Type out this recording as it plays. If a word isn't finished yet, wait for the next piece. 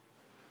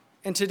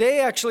And today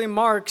actually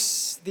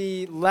marks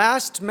the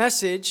last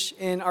message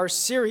in our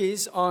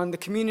series on the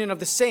communion of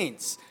the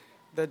saints,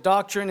 the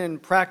doctrine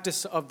and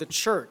practice of the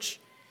church.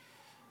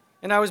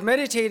 And I was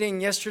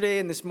meditating yesterday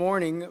and this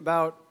morning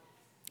about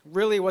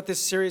really what this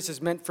series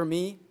has meant for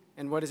me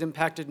and what has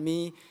impacted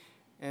me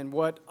and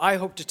what I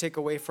hope to take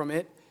away from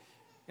it.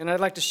 And I'd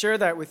like to share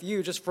that with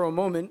you just for a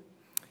moment.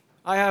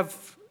 I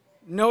have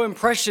no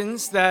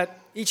impressions that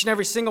each and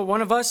every single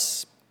one of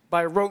us,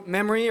 by rote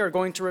memory, are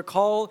going to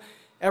recall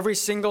every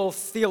single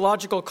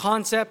theological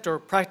concept or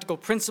practical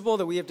principle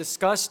that we have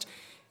discussed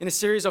in a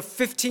series of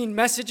 15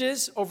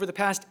 messages over the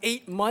past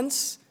 8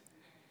 months.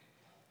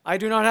 I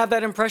do not have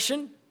that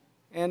impression,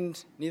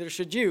 and neither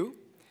should you.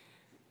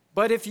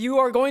 But if you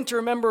are going to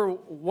remember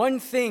one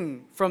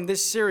thing from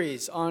this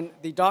series on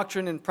the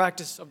doctrine and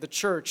practice of the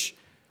church,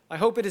 I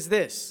hope it is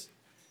this: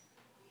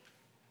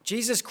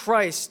 Jesus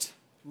Christ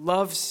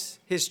loves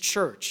his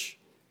church,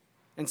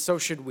 and so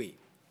should we.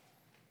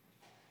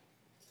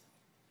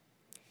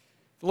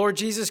 The Lord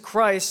Jesus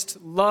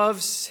Christ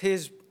loves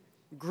his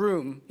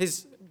groom,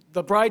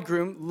 the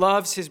bridegroom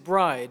loves his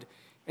bride,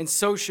 and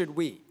so should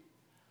we.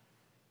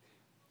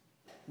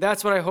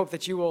 That's what I hope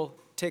that you will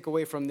take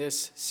away from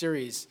this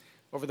series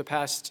over the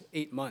past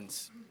 8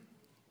 months.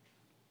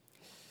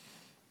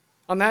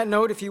 On that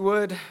note, if you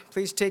would,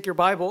 please take your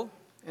Bible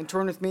and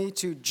turn with me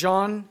to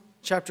John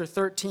chapter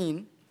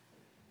 13.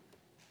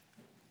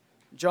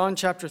 John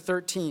chapter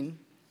 13.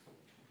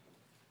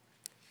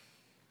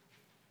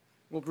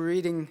 We'll be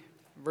reading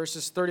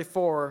verses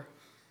 34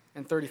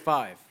 and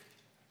 35.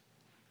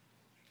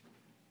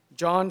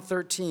 John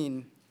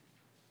 13,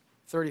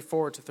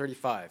 34 to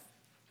 35.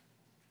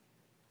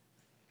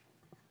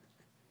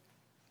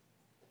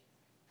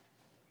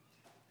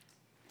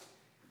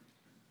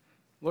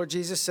 Lord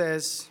Jesus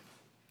says,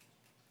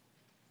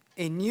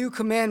 "A new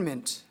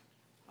commandment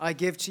I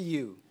give to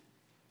you,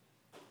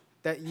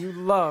 that you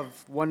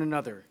love one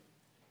another,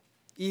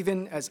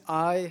 even as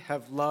I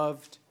have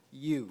loved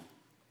you,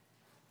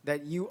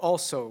 that you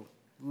also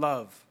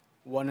love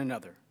one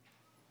another.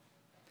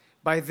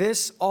 By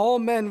this all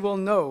men will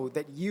know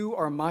that you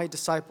are my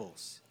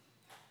disciples,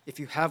 if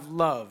you have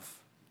love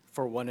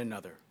for one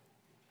another."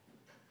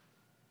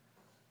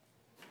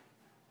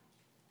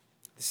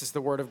 This is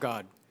the word of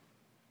God.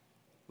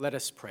 Let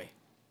us pray.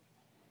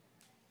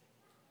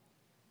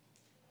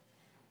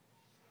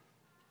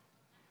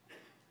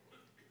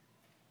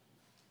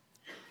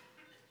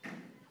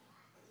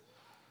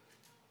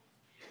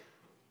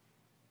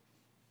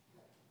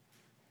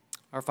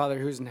 Our Father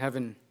who is in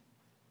heaven,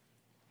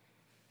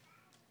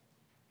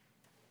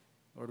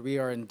 Lord, we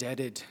are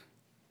indebted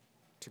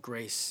to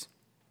grace.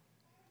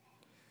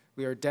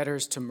 We are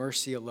debtors to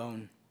mercy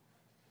alone.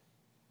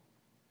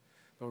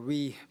 Lord,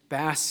 we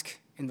bask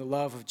in the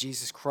love of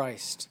Jesus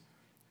Christ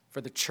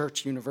for the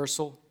church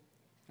universal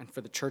and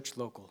for the church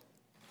local.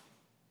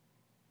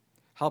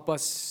 Help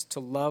us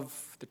to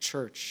love the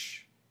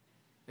church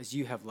as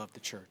you have loved the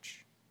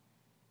church.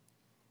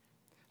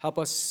 Help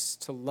us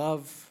to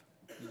love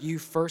you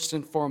first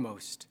and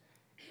foremost,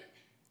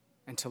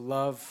 and to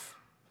love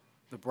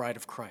the bride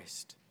of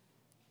Christ,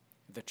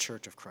 the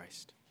church of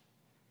Christ.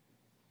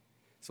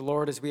 So,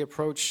 Lord, as we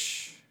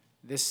approach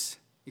this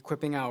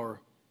equipping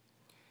hour,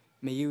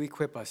 may you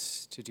equip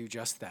us to do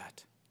just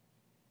that,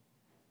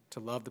 to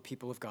love the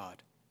people of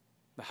God,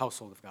 the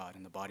household of God,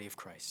 and the body of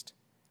Christ.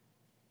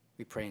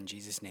 We pray in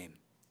Jesus' name.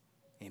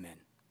 Amen.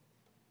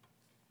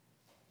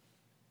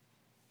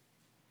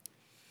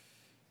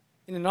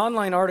 In an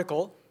online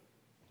article,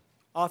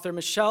 author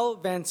Michelle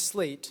Van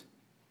Slate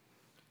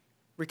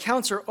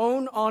recounts her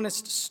own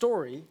honest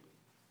story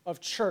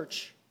of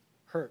church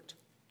hurt.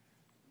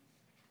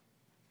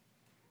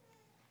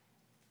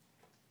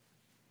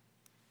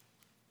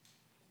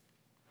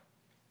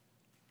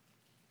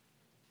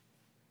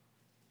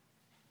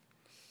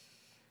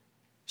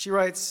 She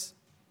writes,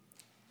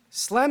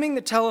 "Slamming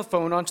the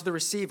telephone onto the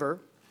receiver,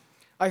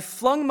 I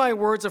flung my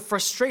words of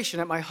frustration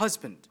at my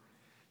husband,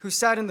 who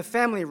sat in the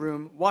family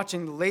room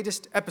watching the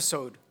latest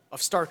episode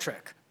of Star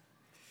Trek.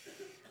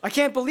 I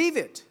can't believe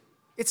it.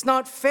 It's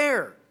not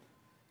fair."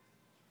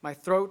 My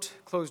throat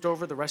closed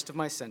over the rest of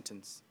my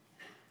sentence.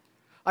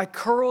 I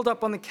curled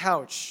up on the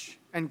couch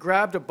and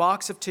grabbed a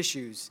box of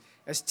tissues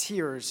as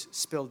tears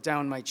spilled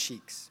down my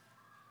cheeks.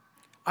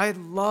 I had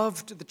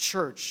loved the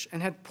church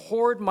and had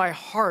poured my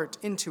heart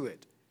into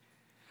it.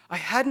 I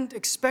hadn't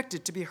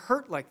expected to be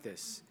hurt like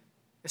this,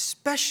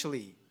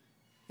 especially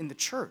in the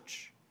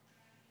church.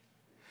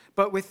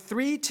 But with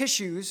 3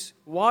 tissues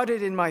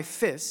wadded in my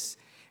fists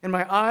and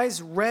my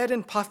eyes red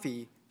and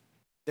puffy,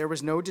 there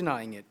was no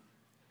denying it.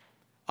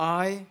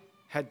 I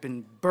had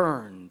been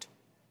burned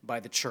by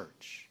the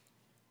church.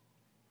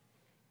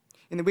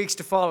 In the weeks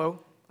to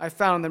follow, I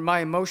found that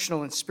my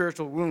emotional and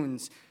spiritual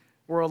wounds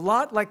were a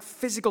lot like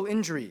physical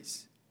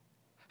injuries.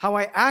 How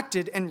I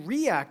acted and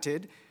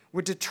reacted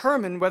would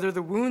determine whether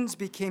the wounds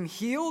became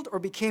healed or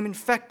became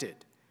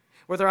infected,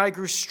 whether I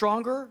grew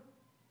stronger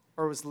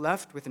or was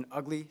left with an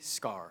ugly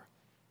scar.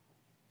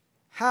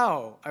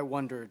 How, I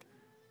wondered,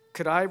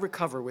 could I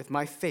recover with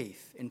my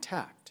faith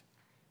intact?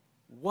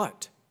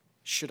 what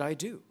should I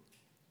do?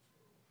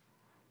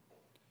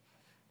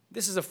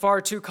 This is a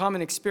far too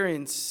common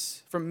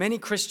experience for many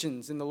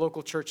Christians in the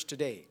local church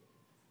today.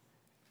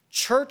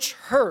 Church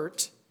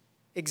hurt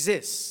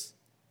exists.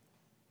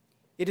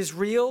 It is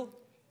real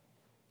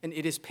and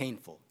it is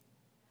painful.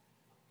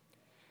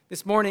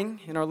 This morning,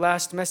 in our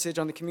last message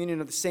on the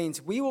communion of the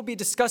saints, we will be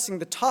discussing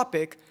the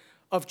topic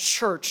of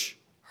church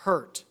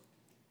hurt.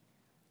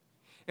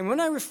 And when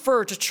I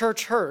refer to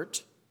church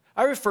hurt,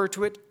 I refer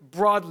to it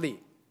broadly,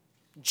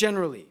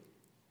 generally,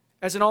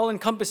 as an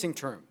all-encompassing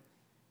term.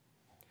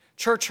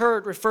 Church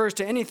hurt refers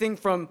to anything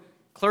from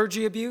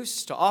clergy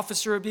abuse to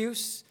officer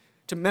abuse,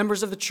 to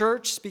members of the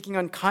church speaking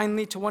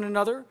unkindly to one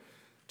another,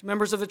 to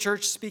members of the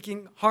church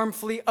speaking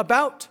harmfully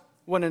about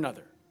one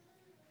another.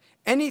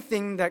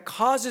 Anything that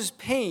causes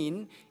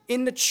pain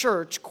in the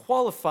church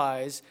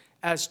qualifies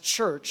as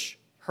church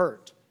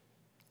hurt.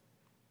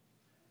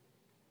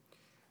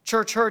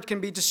 Church hurt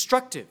can be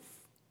destructive,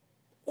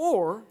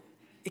 or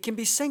it can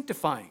be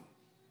sanctifying,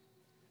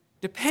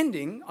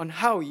 depending on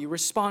how you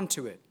respond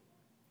to it.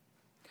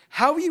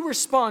 How you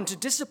respond to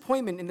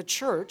disappointment in the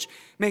church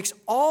makes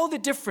all the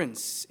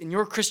difference in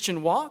your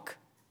Christian walk,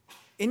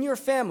 in your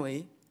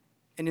family,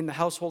 and in the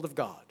household of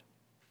God.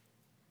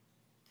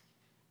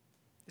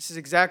 This is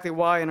exactly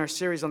why in our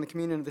series on the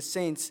communion of the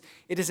saints,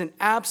 it is an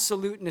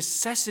absolute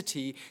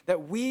necessity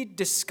that we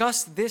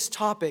discuss this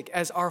topic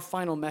as our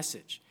final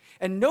message.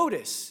 And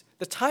notice,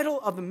 the title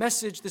of the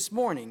message this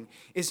morning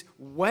is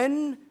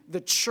When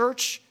the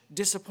Church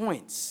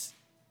Disappoints.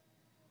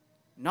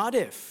 Not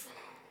if,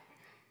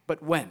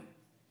 but when.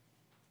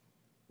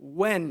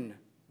 When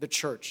the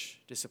church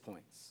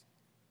disappoints.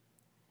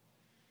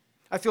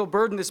 I feel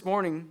burdened this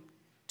morning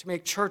to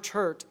make church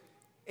hurt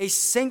a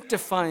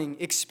sanctifying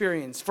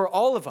experience for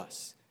all of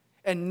us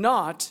and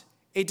not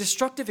a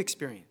destructive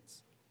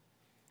experience.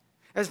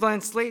 As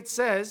Van Slate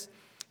says,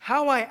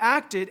 how I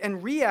acted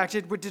and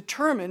reacted would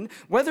determine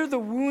whether the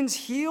wounds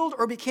healed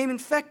or became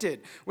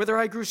infected, whether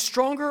I grew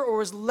stronger or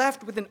was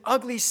left with an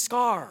ugly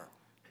scar.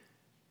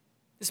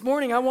 This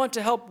morning, I want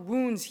to help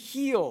wounds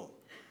heal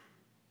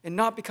and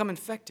not become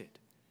infected.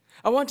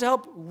 I want to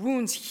help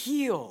wounds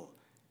heal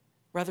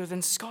rather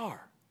than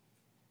scar.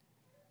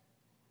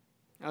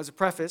 Now, as a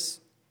preface,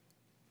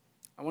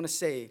 I want to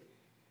say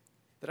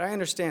that I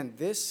understand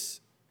this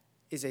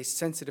is a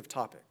sensitive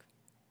topic.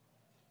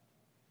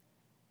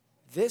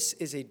 This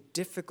is a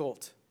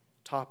difficult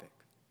topic,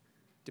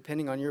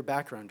 depending on your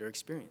background or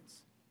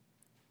experience.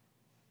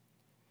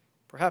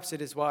 Perhaps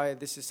it is why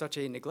this is such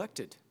a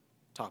neglected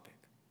topic.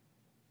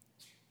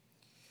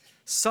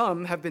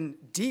 Some have been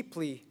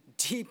deeply,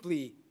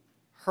 deeply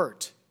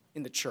hurt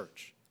in the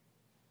church.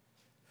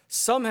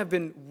 Some have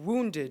been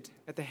wounded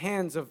at the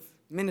hands of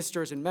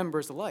ministers and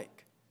members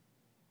alike.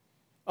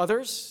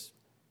 Others,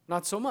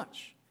 not so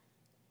much.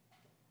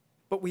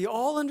 But we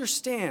all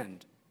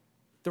understand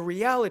the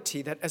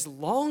reality that as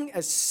long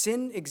as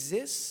sin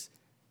exists,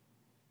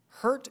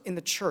 hurt in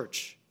the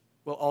church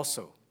will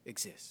also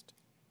exist.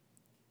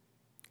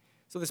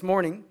 So this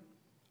morning,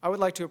 I would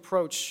like to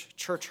approach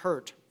church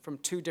hurt from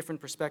two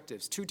different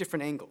perspectives, two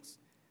different angles.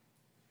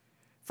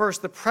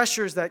 First, the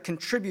pressures that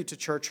contribute to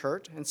church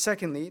hurt, and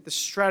secondly, the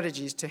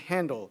strategies to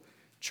handle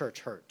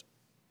church hurt.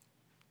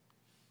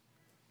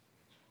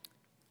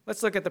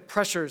 Let's look at the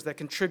pressures that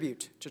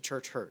contribute to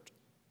church hurt.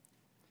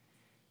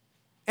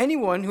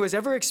 Anyone who has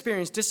ever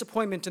experienced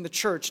disappointment in the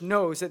church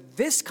knows that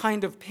this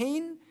kind of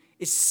pain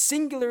is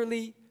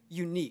singularly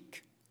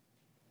unique.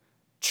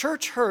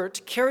 Church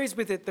hurt carries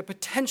with it the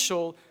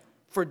potential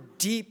for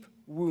deep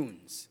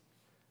wounds,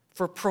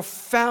 for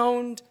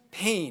profound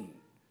pain.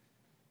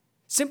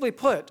 Simply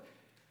put,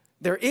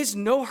 there is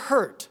no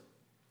hurt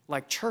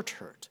like church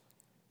hurt.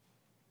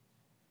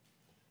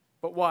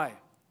 But why?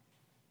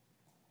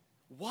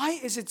 Why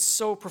is it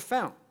so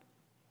profound?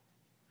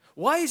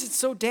 Why is it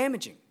so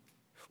damaging?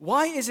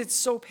 Why is it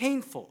so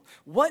painful?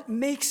 What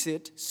makes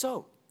it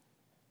so?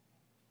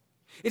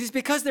 It is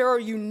because there are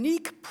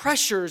unique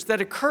pressures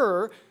that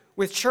occur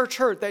with church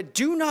hurt that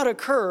do not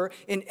occur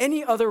in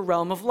any other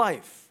realm of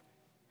life.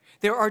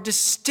 There are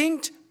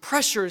distinct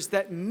pressures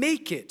that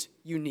make it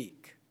unique.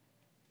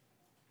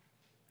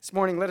 This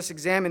morning, let us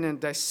examine and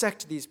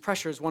dissect these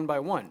pressures one by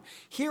one.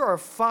 Here are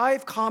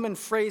 5 common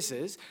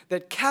phrases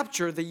that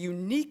capture the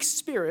unique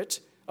spirit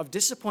of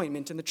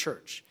disappointment in the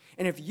church.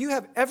 And if you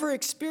have ever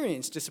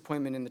experienced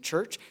disappointment in the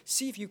church,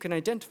 see if you can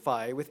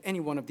identify with any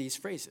one of these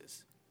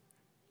phrases.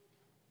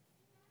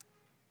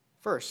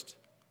 First,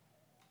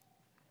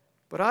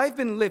 but I've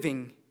been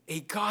living a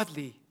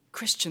godly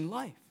Christian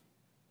life.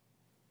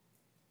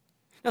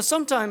 Now,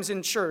 sometimes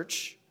in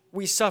church,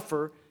 we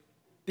suffer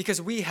because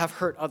we have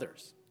hurt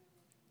others.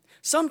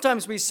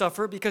 Sometimes we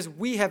suffer because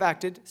we have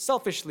acted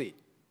selfishly.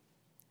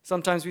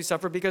 Sometimes we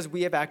suffer because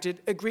we have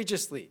acted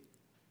egregiously.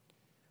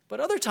 But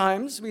other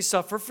times we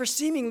suffer for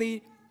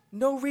seemingly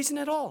no reason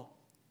at all.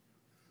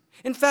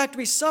 In fact,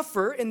 we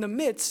suffer in the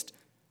midst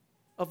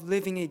of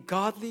living a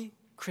godly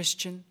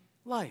Christian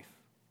life.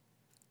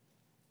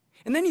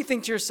 And then you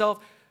think to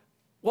yourself,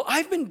 well,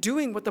 I've been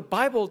doing what the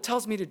Bible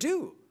tells me to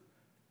do.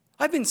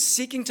 I've been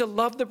seeking to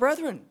love the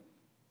brethren.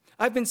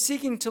 I've been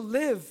seeking to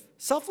live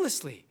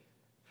selflessly.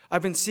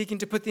 I've been seeking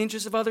to put the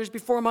interests of others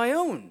before my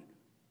own.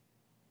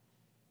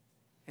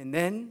 And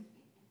then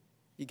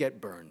you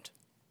get burned.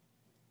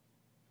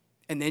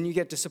 And then you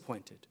get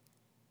disappointed.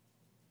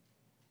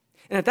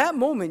 And at that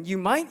moment, you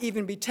might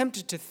even be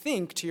tempted to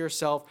think to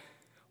yourself,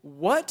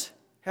 what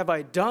have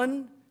I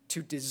done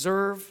to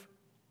deserve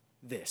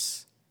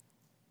this?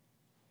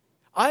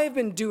 I have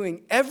been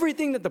doing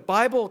everything that the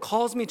Bible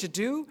calls me to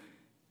do,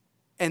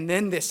 and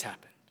then this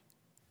happened.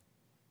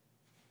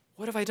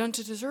 What have I done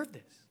to deserve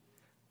this?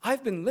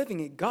 I've been living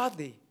a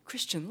godly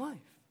Christian life.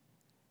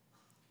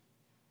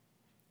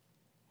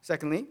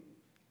 Secondly,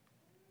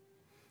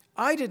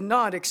 I did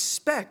not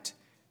expect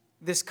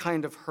this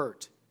kind of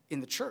hurt in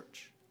the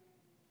church.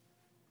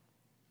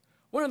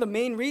 One of the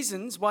main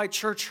reasons why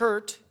church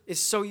hurt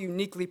is so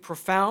uniquely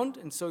profound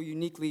and so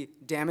uniquely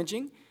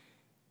damaging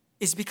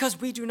is because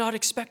we do not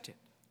expect it.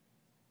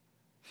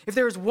 If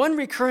there is one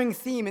recurring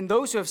theme in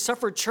those who have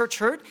suffered church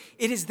hurt,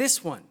 it is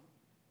this one.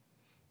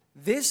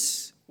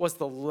 This was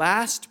the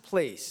last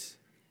place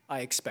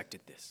I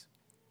expected this.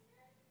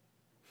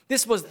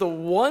 This was the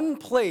one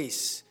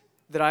place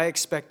that I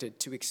expected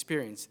to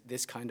experience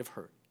this kind of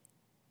hurt.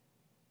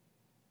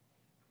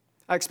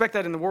 I expect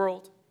that in the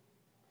world.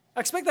 I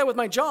expect that with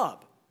my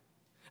job.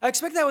 I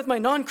expect that with my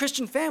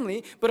non-Christian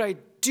family, but I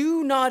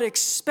do not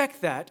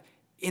expect that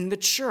in the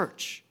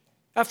church.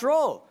 After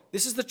all,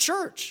 this is the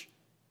church.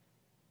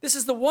 This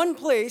is the one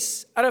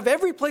place out of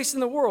every place in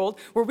the world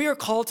where we are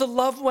called to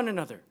love one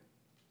another,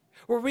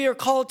 where we are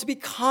called to be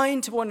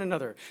kind to one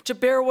another, to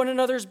bear one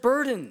another's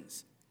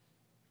burdens.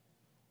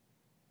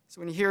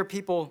 So when you hear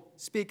people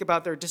speak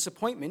about their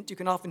disappointment, you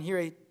can often hear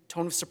a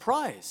tone of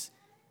surprise,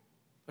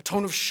 a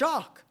tone of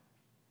shock,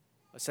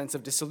 a sense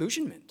of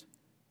disillusionment.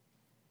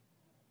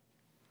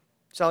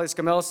 Sally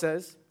Scamell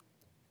says,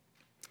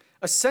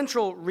 a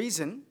central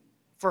reason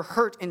for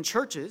hurt in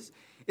churches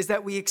is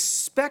that we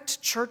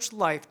expect church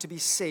life to be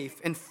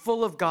safe and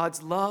full of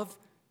God's love,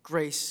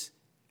 grace,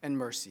 and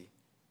mercy.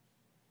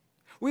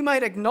 We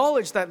might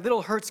acknowledge that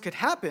little hurts could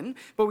happen,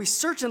 but we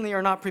certainly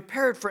are not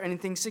prepared for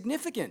anything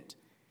significant.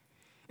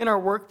 In our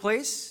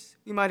workplace,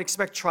 we might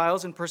expect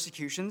trials and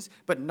persecutions,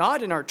 but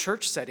not in our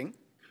church setting.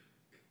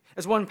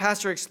 As one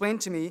pastor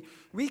explained to me,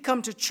 we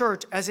come to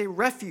church as a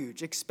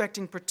refuge,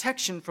 expecting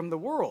protection from the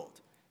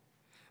world.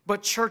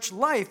 But church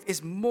life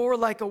is more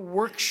like a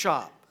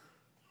workshop,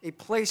 a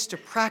place to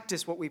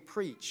practice what we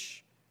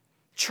preach.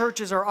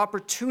 Church is our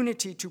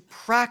opportunity to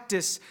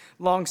practice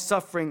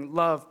long-suffering,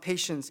 love,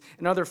 patience,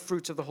 and other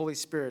fruits of the Holy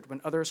Spirit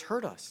when others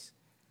hurt us.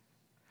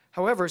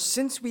 However,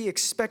 since we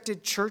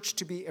expected church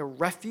to be a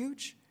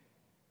refuge,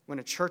 when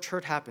a church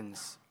hurt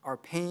happens, our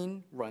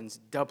pain runs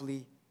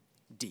doubly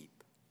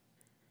deep.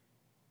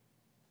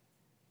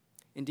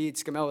 Indeed,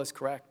 Scamell is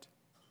correct.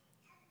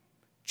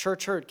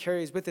 Church hurt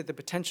carries with it the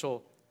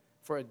potential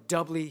for a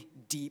doubly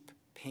deep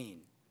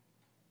pain.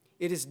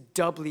 It is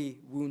doubly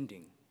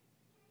wounding,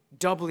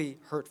 doubly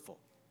hurtful.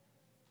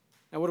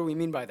 Now, what do we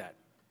mean by that?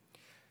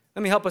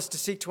 Let me help us to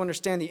seek to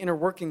understand the inner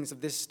workings of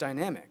this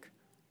dynamic.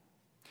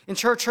 In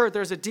church hurt,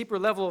 there's a deeper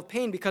level of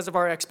pain because of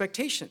our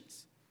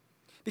expectations.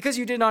 Because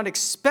you did not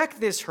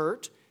expect this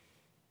hurt,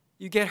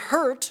 you get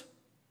hurt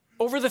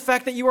over the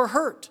fact that you are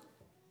hurt.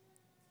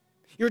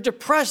 You're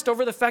depressed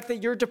over the fact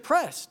that you're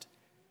depressed.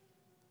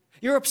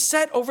 You're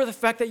upset over the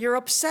fact that you're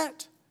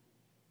upset.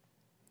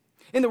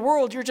 In the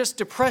world, you're just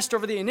depressed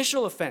over the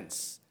initial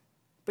offense.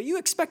 But you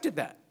expected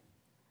that.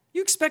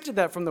 You expected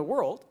that from the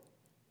world.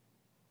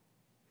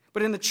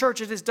 But in the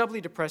church, it is doubly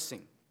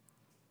depressing.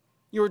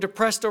 You are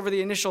depressed over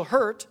the initial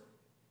hurt,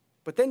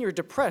 but then you're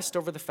depressed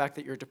over the fact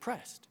that you're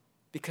depressed,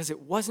 because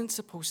it wasn't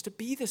supposed to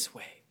be this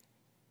way.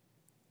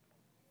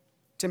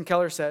 Tim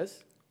Keller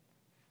says,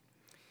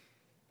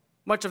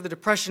 much of the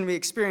depression we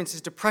experience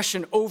is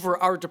depression over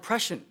our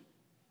depression.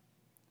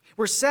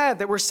 We're sad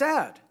that we're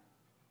sad.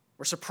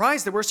 We're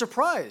surprised that we're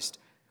surprised.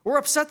 We're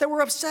upset that we're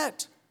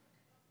upset.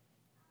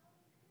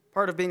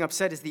 Part of being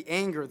upset is the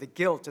anger, the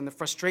guilt, and the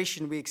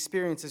frustration we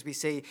experience as we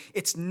say,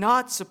 it's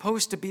not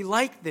supposed to be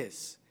like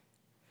this.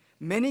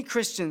 Many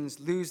Christians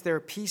lose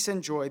their peace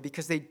and joy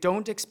because they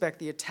don't expect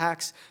the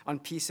attacks on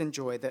peace and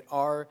joy that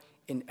are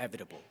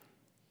inevitable.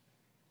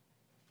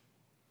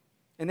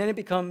 And then it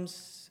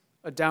becomes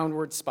a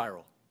downward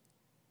spiral.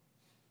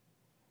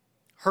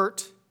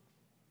 Hurt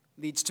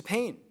leads to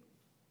pain.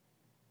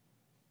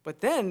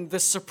 But then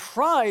the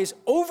surprise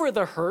over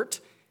the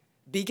hurt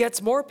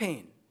begets more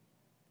pain.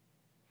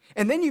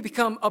 And then you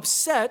become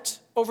upset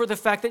over the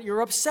fact that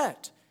you're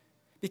upset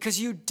because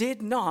you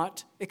did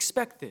not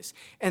expect this.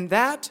 And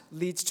that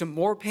leads to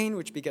more pain,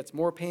 which begets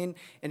more pain,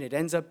 and it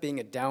ends up being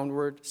a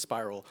downward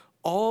spiral,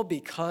 all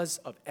because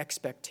of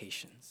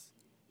expectations.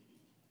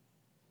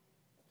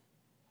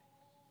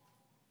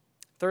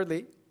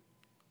 Thirdly,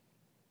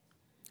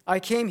 I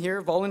came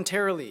here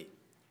voluntarily.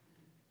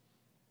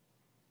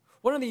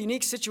 One of the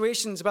unique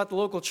situations about the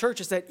local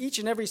church is that each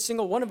and every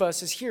single one of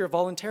us is here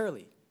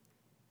voluntarily.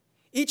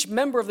 Each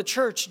member of the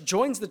church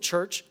joins the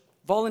church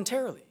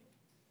voluntarily.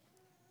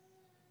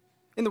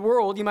 In the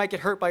world, you might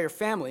get hurt by your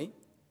family,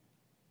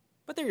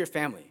 but they're your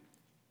family.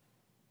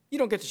 You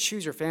don't get to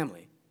choose your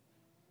family.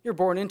 You're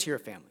born into your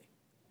family.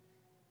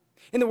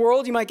 In the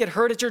world, you might get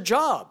hurt at your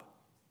job,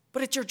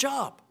 but it's your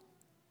job.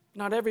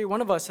 Not every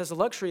one of us has the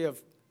luxury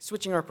of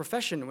switching our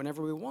profession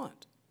whenever we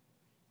want.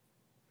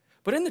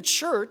 But in the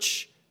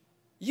church,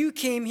 you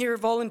came here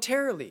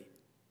voluntarily,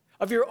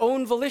 of your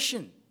own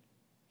volition.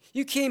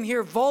 You came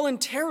here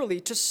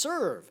voluntarily to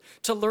serve,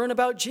 to learn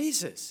about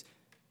Jesus.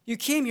 You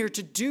came here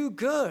to do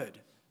good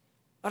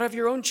out of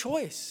your own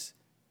choice.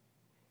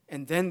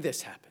 And then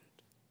this happened.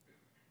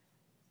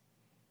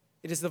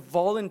 It is the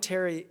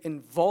voluntary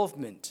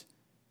involvement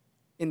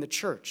in the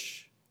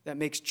church that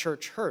makes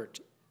church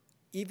hurt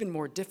even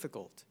more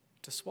difficult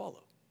to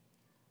swallow.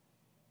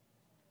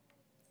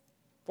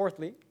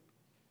 Fourthly,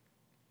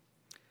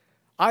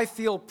 I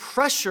feel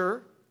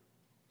pressure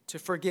to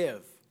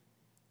forgive.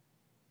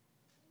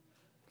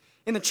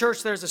 In the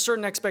church, there's a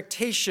certain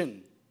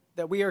expectation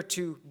that we are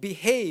to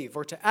behave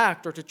or to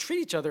act or to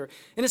treat each other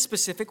in a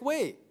specific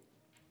way.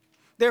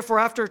 Therefore,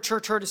 after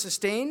church hurt is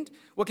sustained,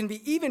 what can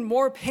be even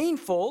more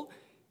painful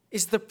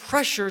is the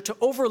pressure to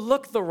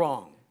overlook the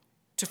wrong,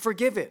 to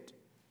forgive it.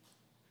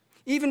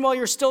 Even while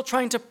you're still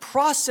trying to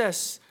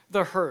process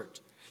the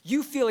hurt,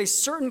 you feel a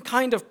certain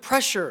kind of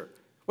pressure,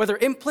 whether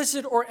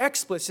implicit or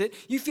explicit,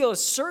 you feel a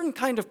certain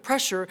kind of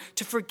pressure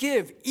to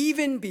forgive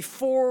even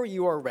before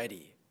you are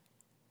ready.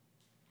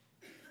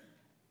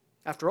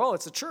 After all,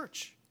 it's a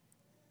church.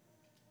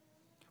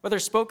 Whether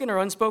spoken or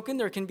unspoken,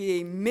 there can be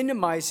a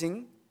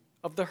minimizing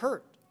of the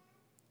hurt.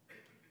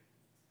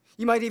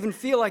 You might even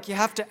feel like you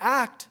have to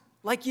act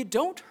like you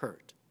don't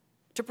hurt,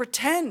 to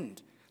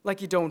pretend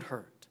like you don't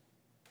hurt.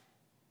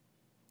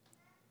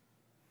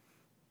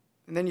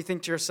 And then you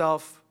think to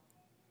yourself,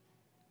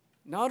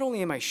 not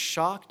only am I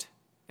shocked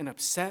and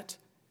upset,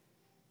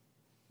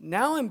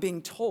 now I'm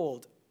being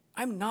told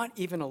I'm not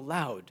even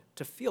allowed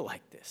to feel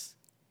like this.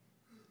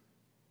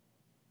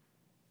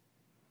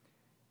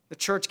 The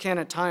church can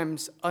at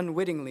times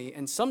unwittingly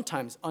and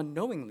sometimes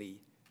unknowingly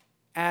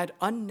add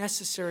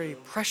unnecessary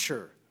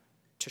pressure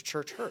to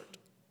church hurt.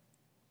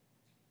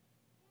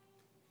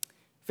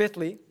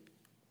 Fifthly,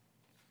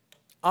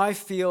 I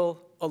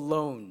feel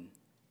alone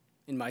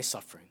in my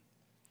suffering.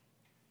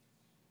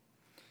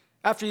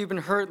 After you've been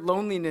hurt,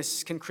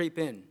 loneliness can creep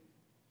in.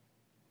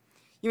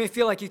 You may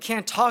feel like you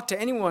can't talk to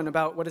anyone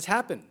about what has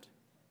happened.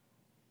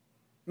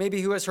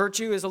 Maybe who has hurt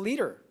you is a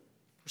leader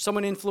or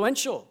someone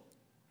influential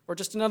or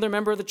just another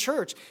member of the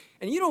church.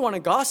 And you don't want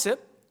to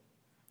gossip.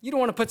 You don't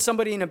want to put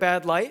somebody in a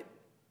bad light.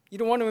 You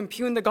don't want to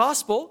impugn the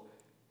gospel.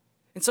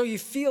 And so you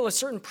feel a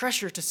certain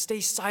pressure to stay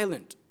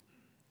silent.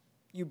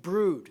 You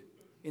brood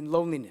in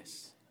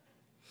loneliness.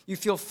 You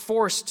feel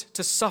forced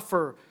to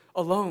suffer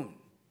alone.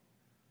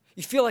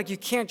 You feel like you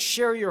can't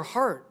share your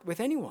heart with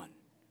anyone.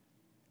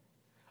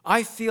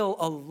 I feel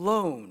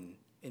alone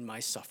in my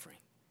suffering.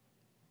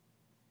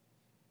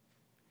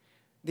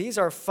 These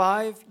are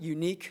 5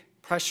 unique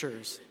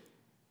pressures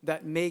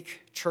that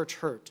make church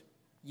hurt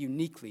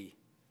uniquely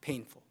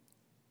painful.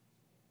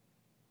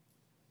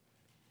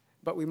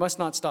 But we must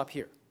not stop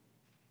here.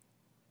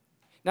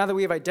 Now that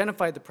we have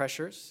identified the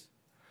pressures,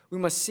 we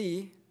must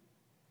see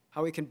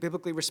how we can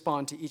biblically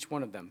respond to each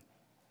one of them.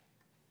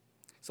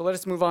 So let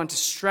us move on to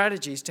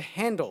strategies to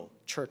handle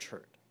church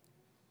hurt.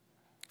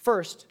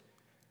 First,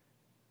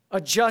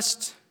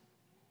 adjust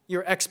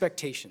your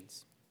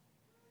expectations.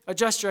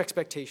 Adjust your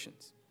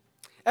expectations.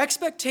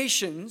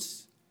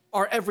 Expectations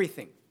are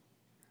everything.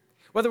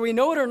 Whether we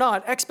know it or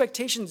not,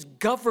 expectations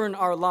govern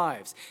our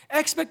lives.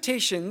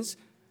 Expectations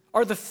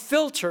are the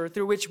filter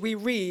through which we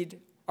read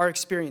our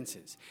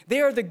experiences.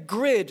 They are the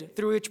grid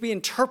through which we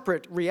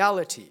interpret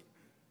reality.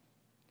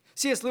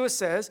 C.S. Lewis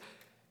says,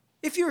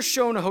 if you're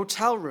shown a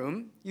hotel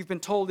room you've been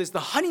told is the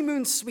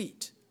honeymoon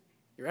suite,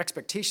 your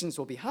expectations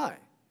will be high.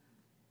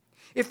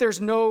 If there's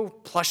no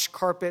plush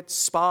carpet,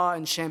 spa,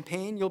 and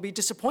champagne, you'll be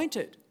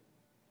disappointed.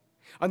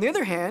 On the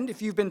other hand,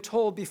 if you've been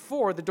told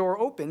before the door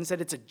opens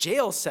that it's a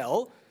jail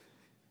cell,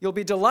 you'll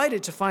be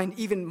delighted to find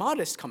even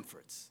modest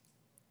comforts.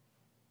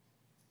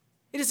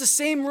 It is the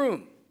same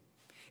room.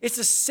 It's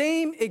the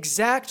same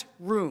exact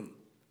room.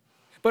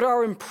 But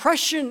our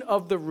impression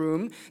of the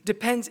room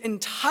depends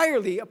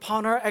entirely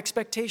upon our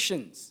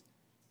expectations.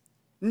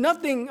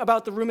 Nothing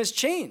about the room has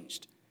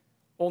changed.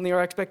 Only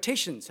our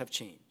expectations have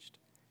changed.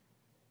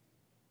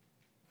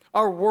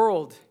 Our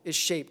world is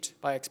shaped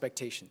by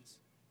expectations.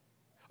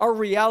 Our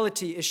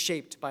reality is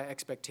shaped by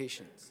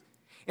expectations.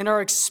 And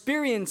our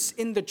experience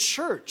in the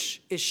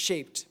church is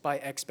shaped by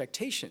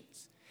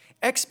expectations.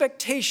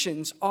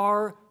 Expectations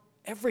are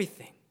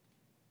everything.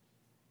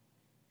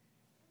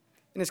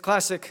 In his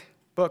classic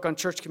book on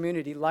church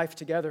community, Life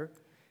Together,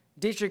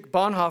 Dietrich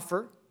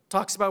Bonhoeffer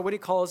talks about what he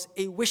calls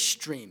a wish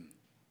dream.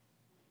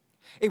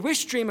 A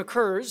wish dream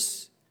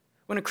occurs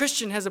when a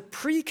Christian has a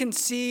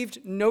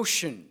preconceived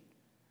notion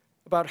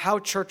about how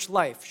church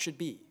life should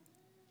be.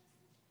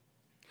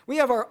 We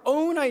have our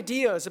own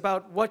ideas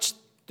about what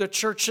the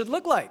church should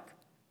look like,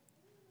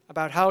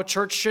 about how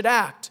church should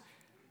act,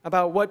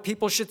 about what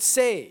people should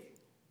say.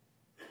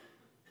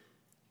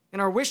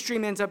 And our wish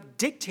dream ends up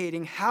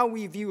dictating how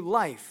we view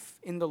life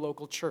in the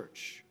local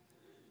church.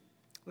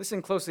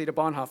 Listen closely to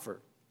Bonhoeffer.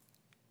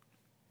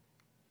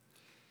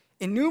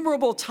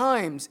 Innumerable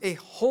times, a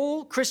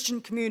whole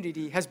Christian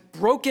community has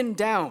broken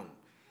down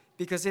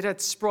because it had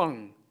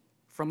sprung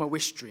from a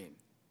wish dream.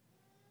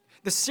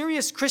 The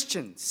serious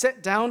Christian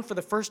set down for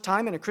the first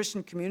time in a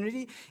Christian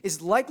community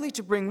is likely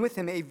to bring with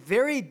him a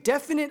very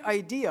definite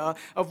idea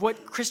of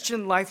what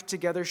Christian life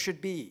together should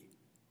be.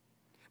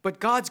 But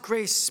God's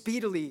grace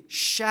speedily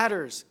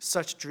shatters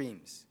such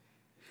dreams.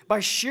 By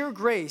sheer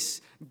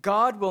grace,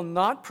 God will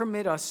not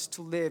permit us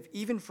to live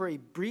even for a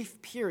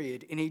brief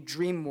period in a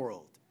dream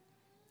world.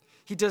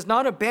 He does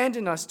not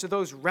abandon us to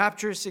those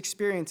rapturous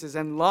experiences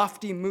and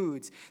lofty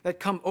moods that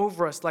come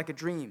over us like a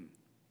dream.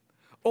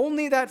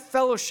 Only that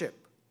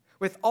fellowship,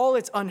 with all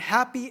its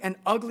unhappy and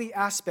ugly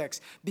aspects,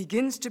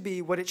 begins to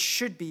be what it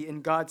should be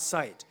in God's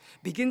sight,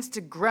 begins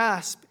to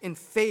grasp in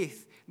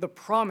faith the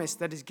promise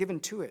that is given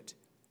to it.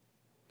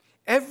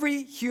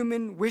 Every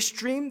human wish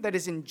dream that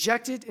is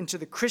injected into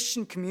the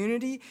Christian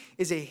community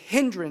is a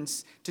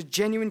hindrance to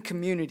genuine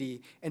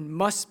community and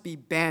must be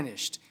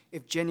banished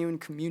if genuine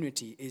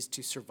community is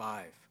to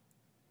survive.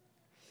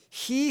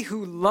 He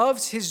who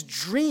loves his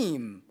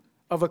dream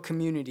of a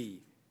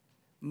community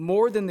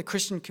more than the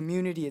Christian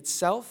community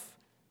itself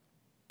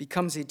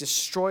becomes a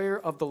destroyer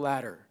of the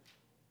latter,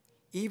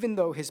 even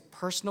though his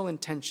personal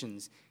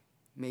intentions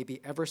may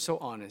be ever so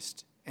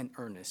honest and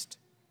earnest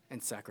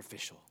and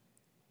sacrificial.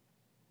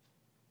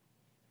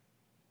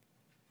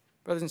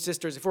 Brothers and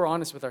sisters, if we're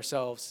honest with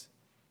ourselves,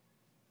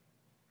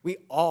 we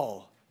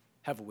all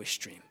have a wish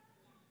dream.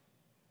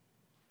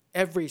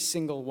 Every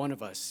single one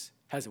of us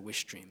has a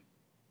wish dream.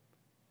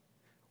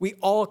 We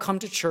all come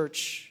to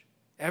church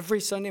every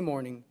Sunday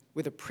morning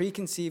with a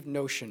preconceived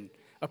notion,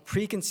 a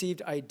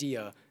preconceived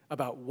idea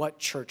about what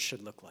church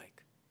should look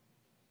like.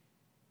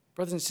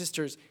 Brothers and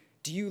sisters,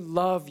 do you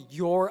love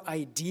your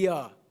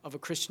idea of a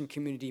Christian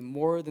community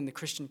more than the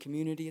Christian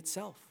community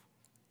itself?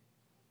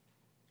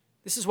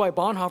 This is why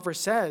Bonhoeffer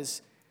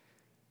says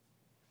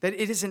that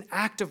it is an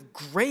act of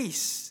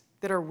grace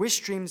that our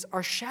wish dreams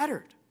are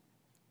shattered.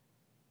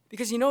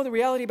 Because you know the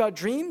reality about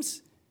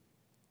dreams?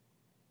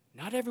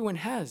 Not everyone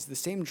has the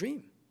same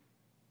dream.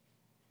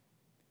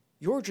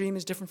 Your dream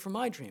is different from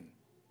my dream,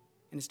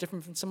 and it's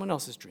different from someone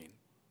else's dream.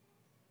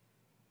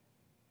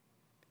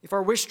 If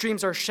our wish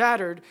dreams are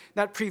shattered,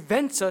 that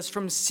prevents us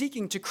from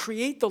seeking to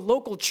create the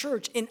local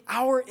church in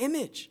our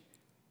image.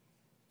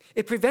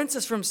 It prevents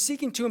us from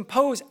seeking to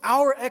impose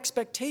our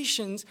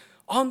expectations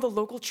on the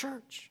local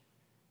church.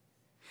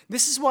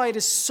 This is why it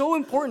is so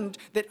important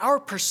that our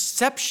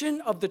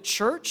perception of the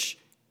church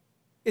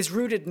is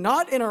rooted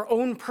not in our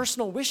own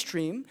personal wish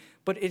dream,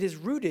 but it is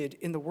rooted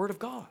in the Word of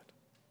God.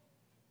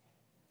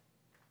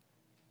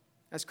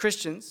 As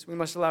Christians, we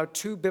must allow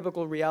two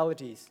biblical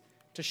realities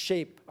to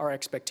shape our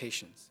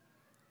expectations: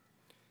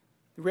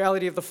 the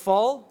reality of the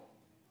fall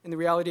and the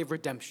reality of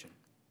redemption,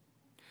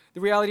 the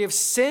reality of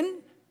sin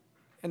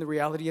and the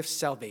reality of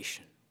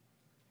salvation.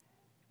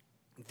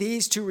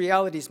 These two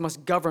realities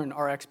must govern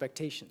our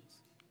expectations.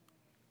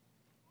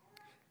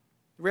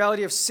 The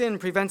reality of sin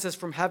prevents us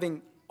from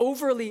having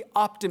overly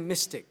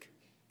optimistic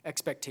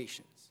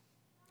expectations.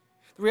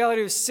 The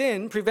reality of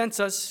sin prevents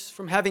us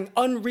from having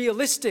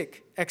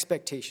unrealistic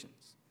expectations.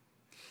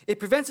 It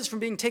prevents us from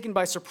being taken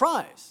by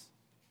surprise.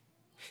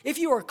 If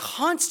you are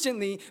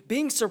constantly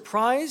being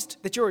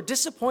surprised that you are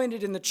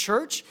disappointed in the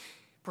church,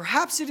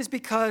 perhaps it is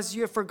because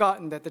you have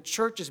forgotten that the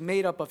church is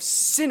made up of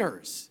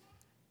sinners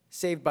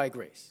saved by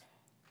grace.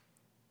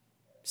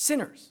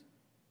 Sinners.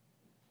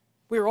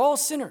 We are all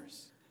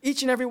sinners,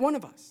 each and every one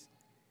of us.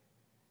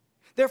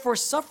 Therefore,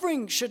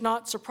 suffering should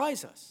not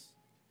surprise us.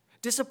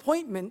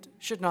 Disappointment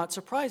should not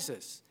surprise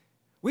us.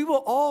 We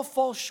will all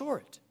fall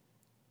short.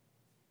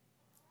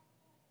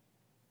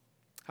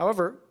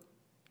 However,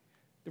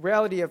 the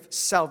reality of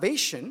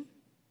salvation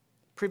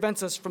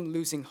prevents us from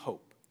losing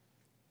hope.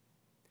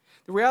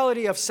 The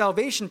reality of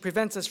salvation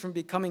prevents us from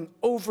becoming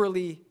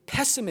overly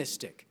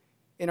pessimistic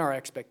in our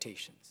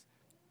expectations.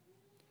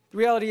 The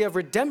reality of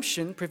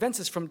redemption prevents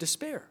us from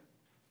despair.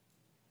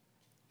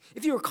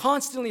 If you are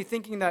constantly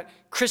thinking that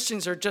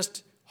Christians are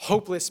just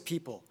hopeless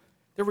people,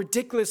 they're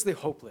ridiculously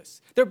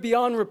hopeless, they're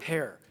beyond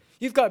repair,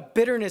 you've got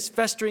bitterness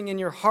festering in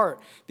your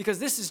heart because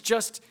this is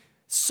just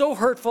so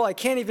hurtful, I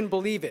can't even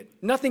believe it.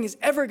 Nothing is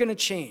ever going to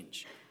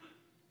change.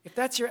 If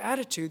that's your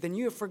attitude, then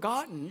you have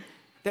forgotten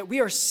that we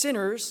are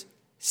sinners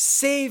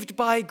saved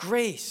by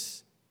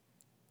grace.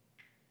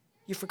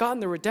 You've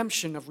forgotten the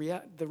redemption of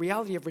the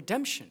reality of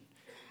redemption,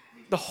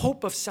 the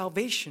hope of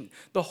salvation,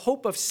 the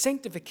hope of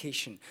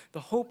sanctification, the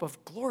hope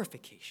of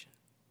glorification.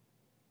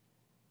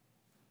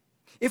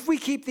 If we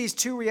keep these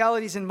two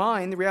realities in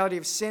mind, the reality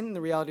of sin and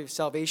the reality of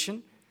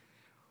salvation,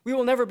 we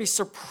will never be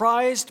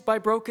surprised by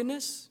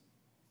brokenness,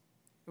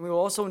 and we will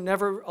also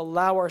never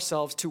allow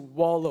ourselves to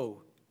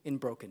wallow in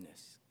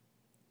brokenness.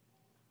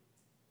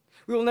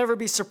 We will never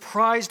be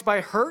surprised by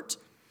hurt,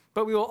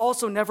 but we will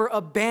also never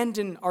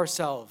abandon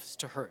ourselves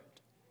to hurt.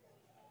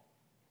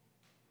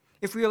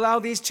 If we allow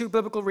these two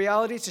biblical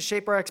realities to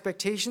shape our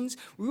expectations,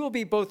 we will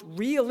be both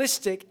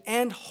realistic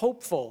and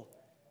hopeful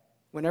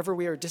whenever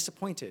we are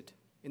disappointed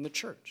in the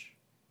church.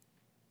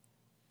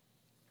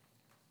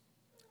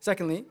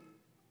 Secondly,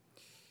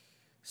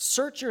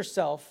 search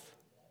yourself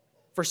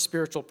for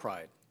spiritual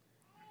pride.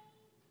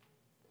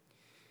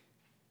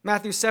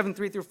 Matthew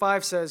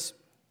 7:3-5 says,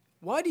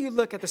 "Why do you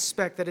look at the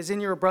speck that is in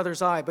your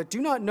brother's eye, but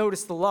do not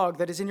notice the log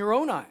that is in your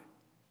own eye?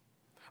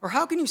 Or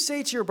how can you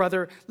say to your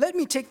brother, 'Let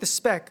me take the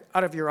speck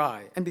out of your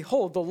eye,' and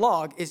behold, the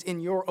log is in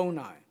your own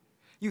eye?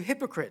 You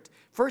hypocrite,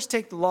 first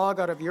take the log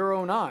out of your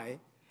own eye,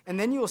 and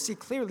then you will see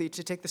clearly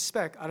to take the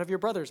speck out of your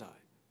brother's eye."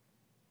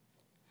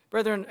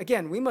 Brethren,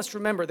 again, we must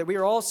remember that we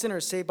are all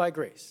sinners saved by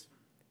grace.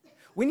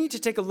 We need to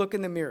take a look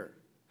in the mirror.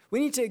 We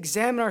need to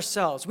examine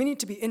ourselves. We need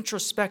to be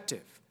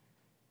introspective.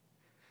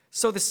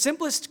 So the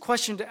simplest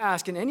question to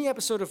ask in any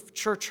episode of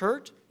Church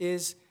Hurt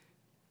is,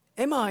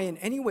 am I in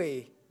any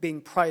way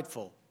being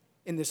prideful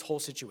in this whole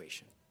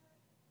situation?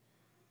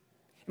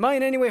 Am I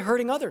in any way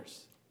hurting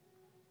others?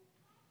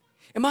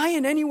 Am I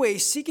in any way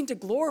seeking to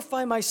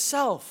glorify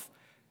myself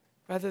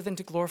rather than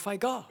to glorify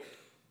God?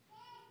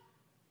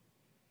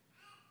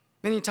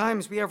 Many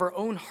times we have our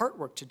own heart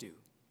work to do.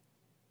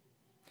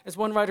 As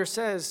one writer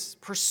says,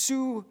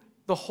 pursue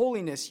the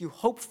holiness you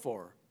hope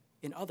for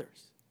in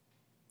others.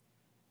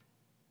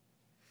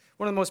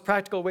 One of the most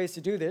practical ways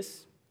to do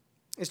this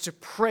is to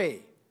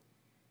pray,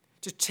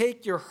 to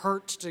take your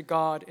hurt to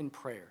God in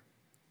prayer.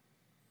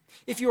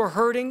 If you are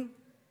hurting,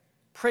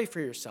 pray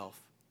for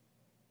yourself.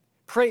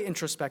 Pray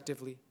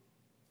introspectively.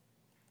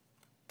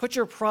 Put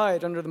your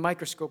pride under the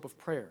microscope of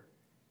prayer.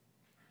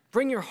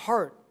 Bring your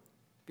heart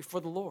before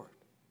the Lord.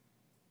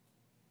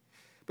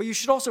 But you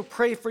should also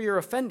pray for your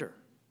offender.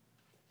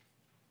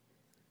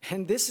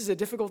 And this is a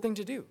difficult thing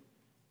to do.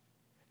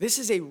 This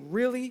is a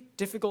really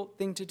difficult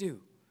thing to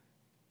do.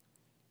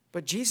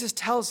 But Jesus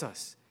tells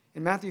us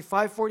in Matthew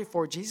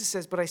 5:44, Jesus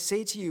says, "But I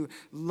say to you,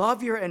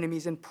 love your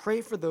enemies and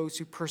pray for those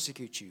who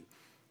persecute you."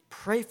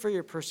 Pray for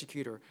your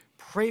persecutor.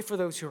 Pray for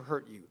those who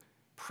hurt you.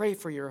 Pray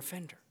for your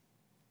offender.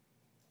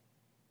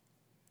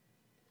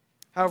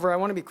 However, I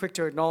want to be quick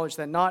to acknowledge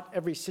that not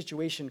every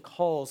situation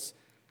calls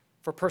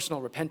for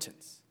personal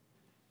repentance.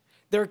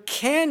 There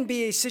can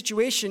be a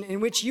situation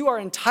in which you are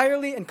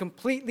entirely and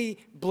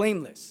completely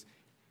blameless.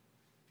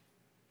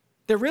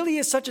 There really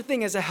is such a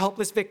thing as a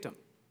helpless victim.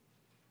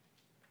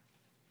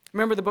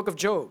 Remember the book of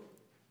Job.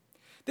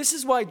 This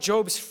is why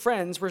Job's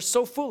friends were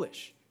so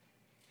foolish.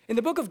 In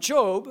the book of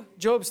Job,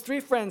 Job's three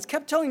friends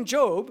kept telling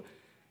Job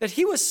that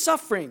he was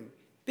suffering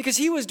because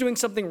he was doing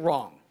something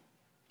wrong.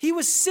 He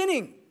was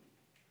sinning.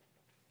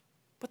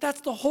 But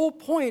that's the whole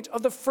point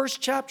of the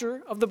first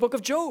chapter of the book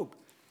of Job.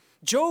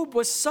 Job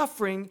was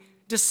suffering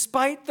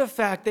despite the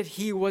fact that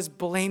he was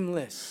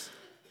blameless.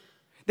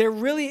 There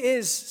really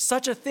is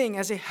such a thing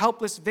as a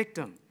helpless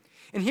victim.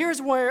 And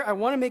here's where I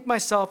want to make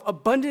myself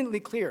abundantly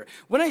clear.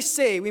 When I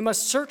say we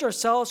must search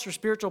ourselves for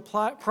spiritual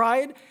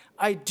pride,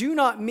 I do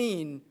not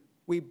mean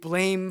we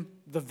blame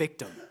the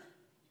victim.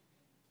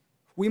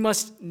 We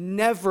must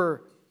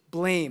never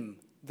blame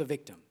the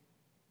victim.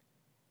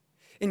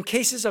 In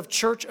cases of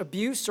church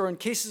abuse or in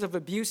cases of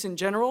abuse in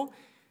general,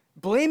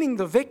 blaming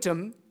the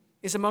victim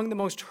is among the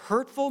most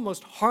hurtful,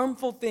 most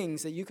harmful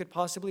things that you could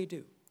possibly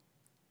do.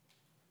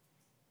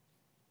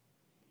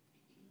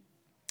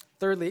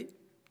 Thirdly,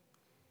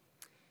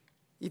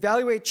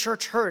 evaluate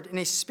church hurt in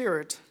a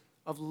spirit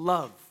of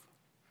love.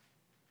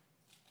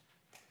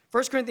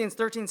 1 Corinthians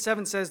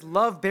 13:7 says,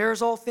 "Love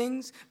bears all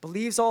things,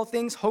 believes all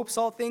things, hopes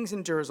all things,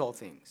 endures all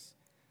things."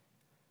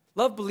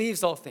 Love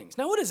believes all things.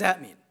 Now, what does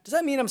that mean? Does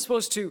that mean I'm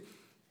supposed to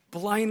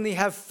blindly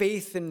have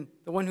faith in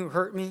the one who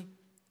hurt me?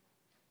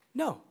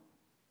 No.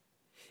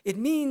 It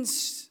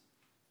means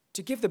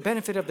to give the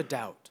benefit of the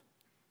doubt.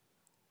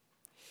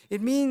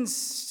 It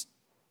means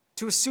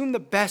to assume the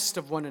best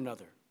of one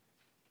another.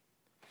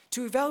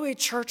 To evaluate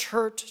church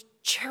hurt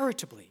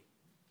charitably.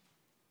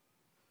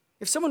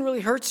 If someone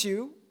really hurts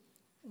you,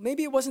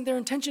 maybe it wasn't their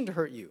intention to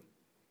hurt you.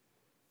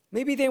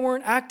 Maybe they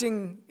weren't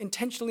acting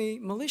intentionally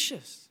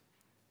malicious.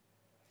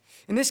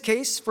 In this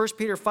case, 1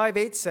 Peter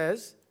 5:8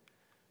 says,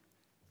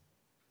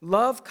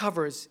 "Love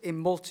covers a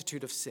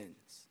multitude of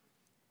sins."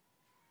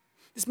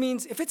 This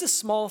means if it's a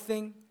small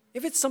thing,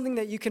 if it's something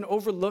that you can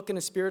overlook in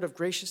a spirit of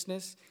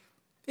graciousness,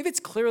 if it's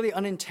clearly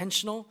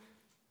unintentional,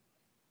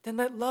 then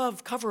let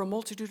love cover a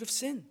multitude of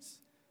sins.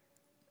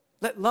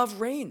 Let love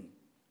reign.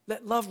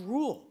 Let love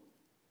rule.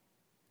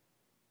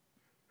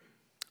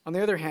 On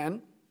the other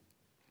hand,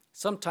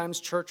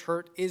 sometimes church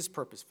hurt is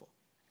purposeful.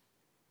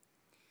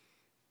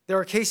 There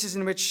are cases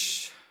in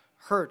which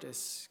hurt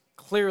is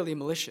clearly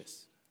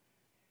malicious.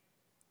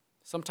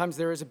 Sometimes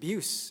there is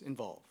abuse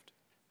involved.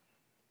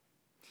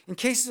 In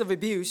cases of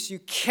abuse, you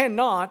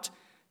cannot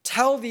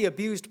tell the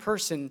abused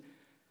person,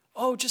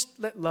 "Oh, just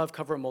let love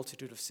cover a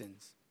multitude of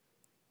sins.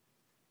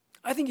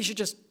 I think you should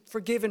just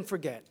forgive and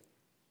forget.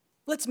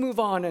 Let's move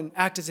on and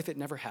act as if it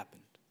never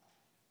happened."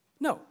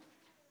 No.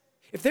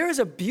 If there is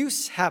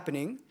abuse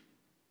happening,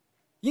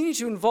 you need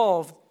to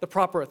involve the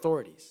proper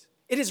authorities.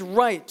 It is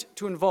right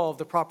to involve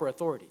the proper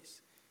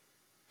authorities.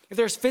 If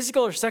there's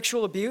physical or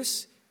sexual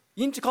abuse,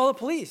 you need to call the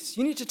police.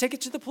 You need to take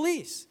it to the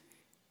police.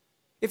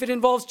 If it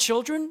involves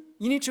children,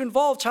 you need to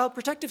involve Child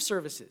Protective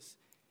Services.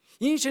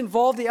 You need to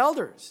involve the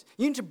elders.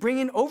 You need to bring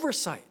in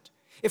oversight.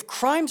 If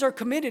crimes are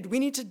committed, we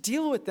need to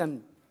deal with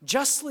them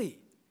justly.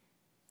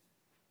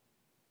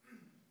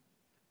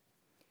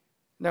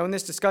 Now, in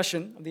this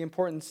discussion of the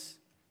importance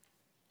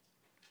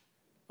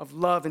of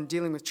love and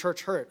dealing with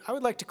church hurt, I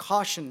would like to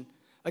caution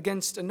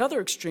against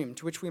another extreme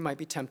to which we might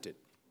be tempted.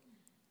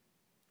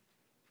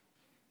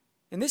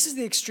 And this is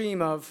the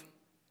extreme of,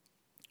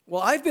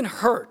 well, I've been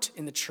hurt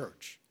in the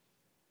church,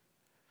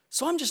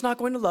 so I'm just not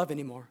going to love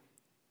anymore.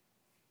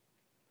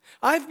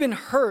 I've been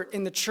hurt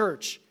in the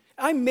church.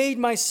 I made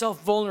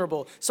myself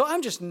vulnerable, so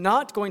I'm just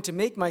not going to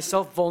make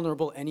myself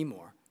vulnerable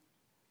anymore.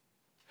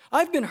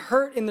 I've been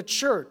hurt in the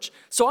church,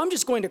 so I'm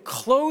just going to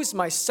close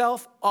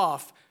myself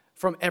off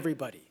from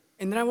everybody,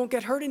 and then I won't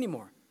get hurt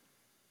anymore.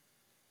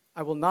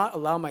 I will not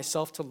allow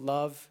myself to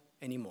love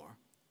anymore.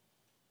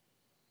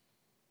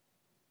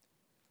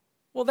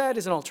 Well, that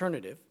is an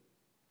alternative.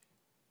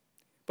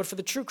 But for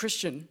the true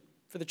Christian,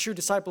 for the true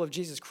disciple of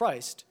Jesus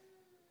Christ,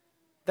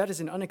 that is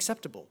an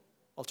unacceptable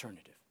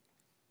alternative.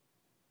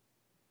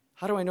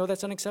 How do I know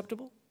that's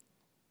unacceptable?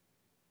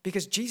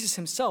 Because Jesus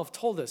himself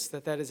told us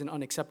that that is an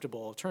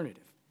unacceptable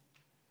alternative.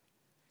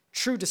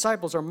 True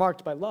disciples are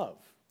marked by love.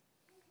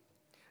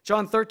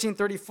 John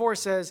 13:34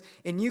 says,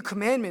 "A new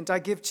commandment I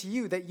give to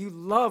you, that you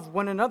love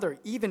one another,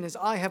 even as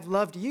I have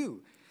loved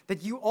you,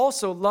 that you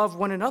also love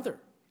one another."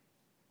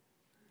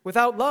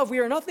 Without love, we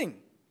are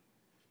nothing.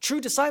 True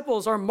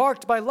disciples are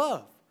marked by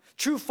love.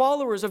 True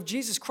followers of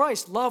Jesus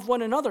Christ love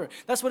one another.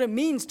 That's what it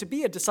means to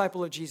be a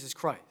disciple of Jesus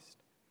Christ.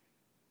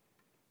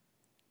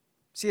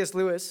 C.S.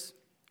 Lewis,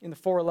 in The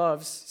Four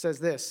Loves, says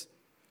this: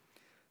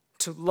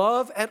 "To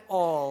love at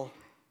all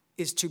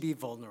is to be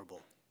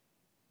vulnerable.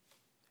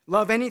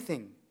 Love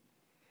anything,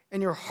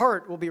 and your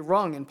heart will be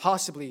wrung and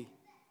possibly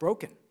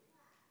broken.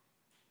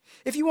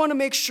 If you want to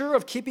make sure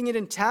of keeping it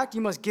intact,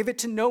 you must give it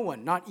to no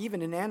one, not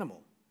even an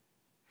animal.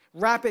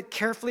 Wrap it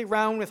carefully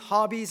round with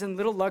hobbies and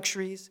little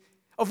luxuries.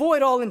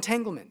 Avoid all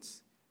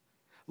entanglements.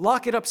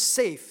 Lock it up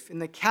safe in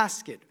the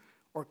casket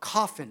or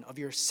coffin of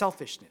your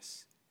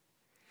selfishness.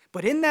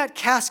 But in that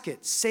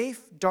casket,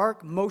 safe,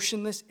 dark,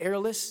 motionless,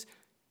 airless,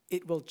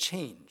 it will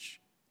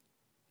change.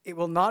 It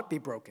will not be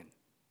broken.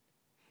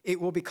 It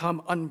will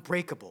become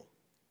unbreakable,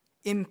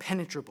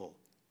 impenetrable,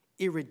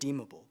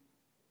 irredeemable.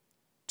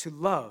 To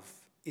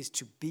love is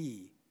to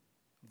be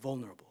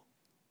vulnerable."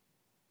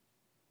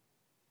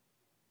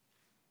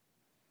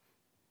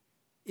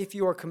 If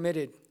you are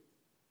committed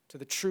to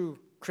the true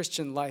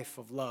Christian life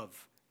of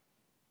love,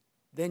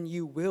 then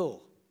you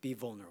will be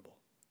vulnerable.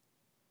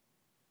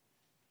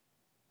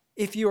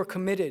 If you are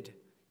committed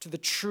to the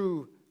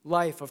true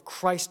life of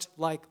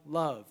Christ-like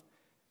love,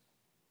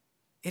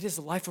 it is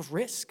a life of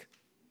risk.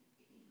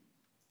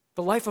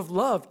 The life of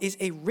love is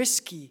a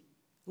risky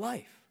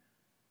life.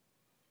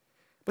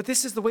 But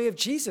this is the way of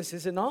Jesus,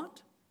 is it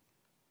not?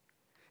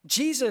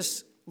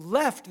 Jesus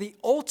left the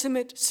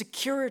ultimate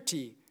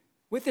security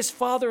with his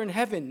Father in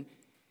heaven,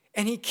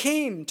 and he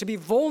came to be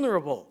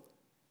vulnerable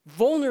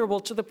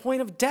to the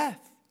point of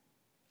death.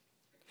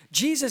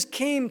 Jesus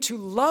came to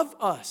love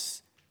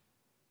us,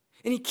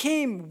 and he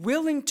came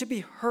willing to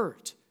be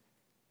hurt,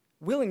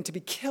 willing to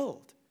be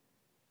killed.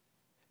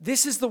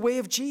 This is the way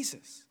of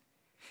Jesus.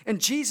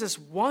 And Jesus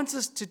wants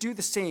us to do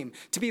the same,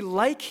 to be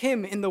like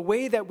him in the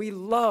way that we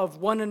love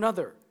one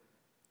another.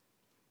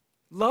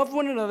 Love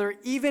one another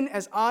even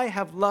as I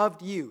have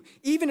loved you.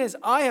 Even as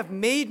I have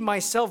made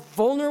myself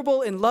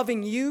vulnerable in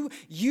loving you,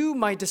 you,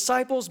 my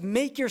disciples,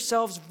 make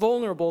yourselves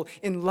vulnerable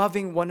in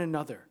loving one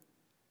another.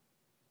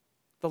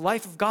 The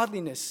life of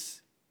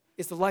godliness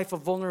is the life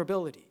of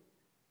vulnerability.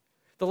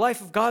 The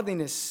life of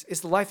godliness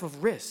is the life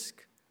of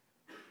risk.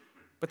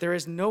 But there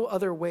is no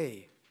other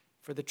way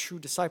for the true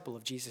disciple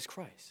of Jesus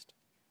Christ.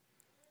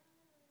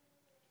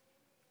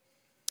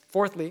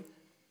 Fourthly,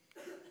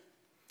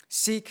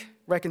 seek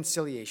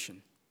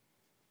reconciliation.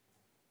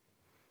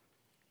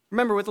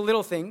 Remember, with the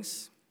little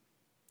things,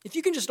 if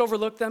you can just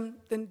overlook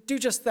them, then do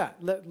just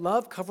that. Let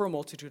love cover a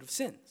multitude of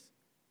sins.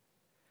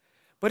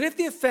 But if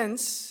the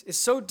offense is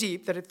so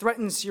deep that it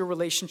threatens your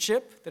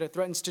relationship, that it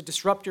threatens to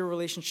disrupt your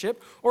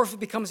relationship, or if it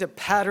becomes a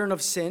pattern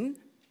of sin,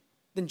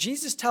 then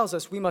Jesus tells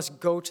us we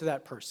must go to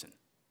that person.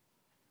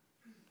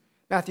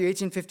 Matthew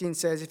 18:15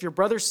 says, "If your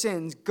brother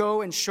sins,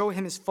 go and show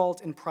him his fault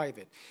in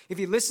private. If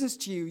he listens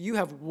to you, you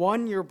have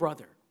won your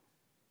brother.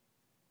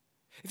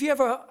 If you have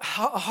a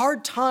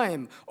hard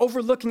time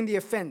overlooking the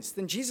offense,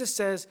 then Jesus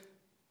says,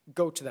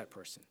 go to that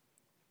person.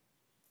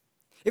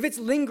 If it's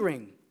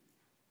lingering,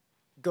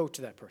 go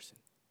to that person.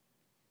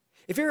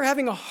 If you're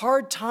having a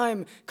hard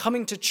time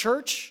coming to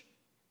church,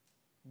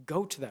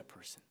 go to that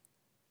person.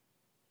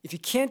 If you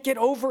can't get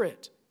over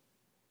it,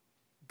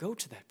 go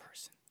to that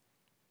person.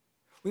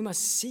 We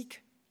must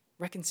seek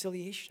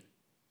reconciliation."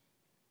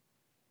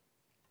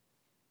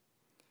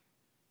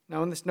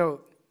 Now, on this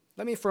note,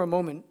 let me for a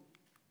moment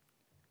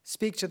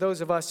speak to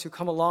those of us who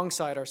come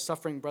alongside our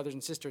suffering brothers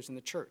and sisters in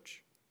the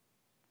church.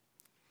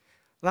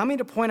 Allow me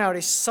to point out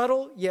a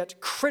subtle yet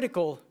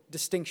critical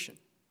distinction.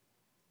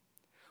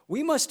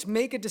 We must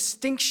make a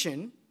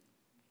distinction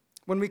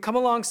when we come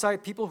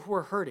alongside people who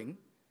are hurting.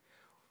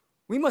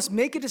 We must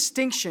make a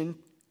distinction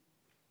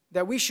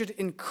that we should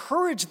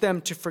encourage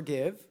them to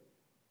forgive,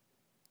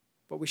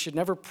 but we should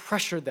never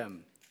pressure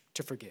them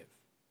to forgive.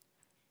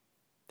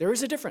 There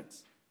is a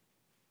difference.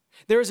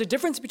 There is a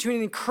difference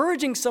between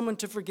encouraging someone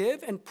to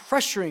forgive and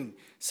pressuring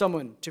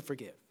someone to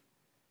forgive.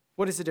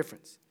 What is the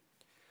difference?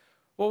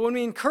 Well, when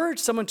we encourage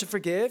someone to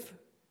forgive,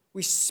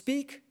 we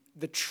speak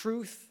the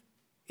truth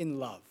in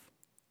love.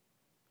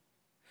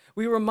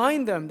 We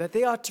remind them that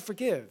they ought to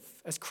forgive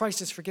as Christ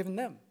has forgiven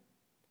them.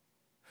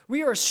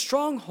 We are a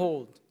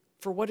stronghold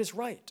for what is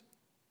right.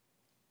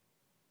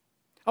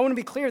 I want to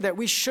be clear that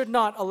we should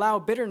not allow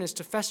bitterness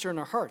to fester in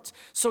our hearts.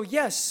 So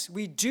yes,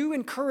 we do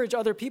encourage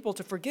other people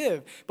to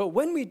forgive, but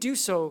when we do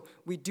so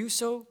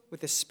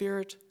with a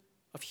spirit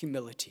of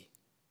humility.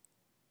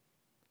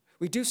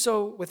 We do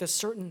so with a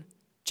certain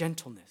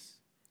gentleness.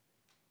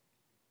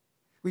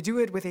 We do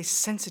it with a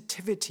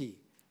sensitivity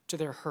to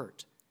their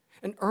hurt,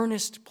 an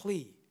earnest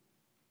plea.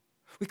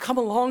 We come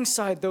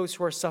alongside those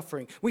who are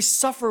suffering. We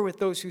suffer with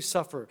those who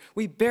suffer.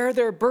 We bear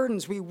their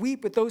burdens. We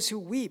weep with those who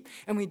weep.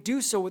 And we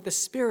do so with the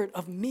spirit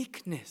of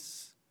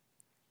meekness.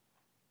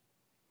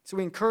 So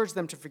we encourage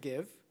them to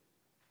forgive.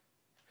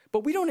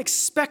 But we don't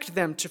expect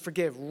them to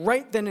forgive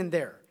right then and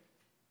there.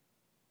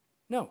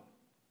 No.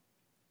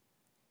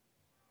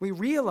 We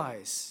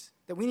realize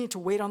that we need to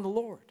wait on the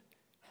Lord.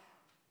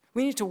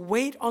 We need to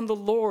wait on the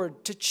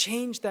Lord to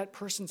change that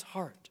person's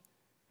heart.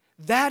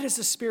 That is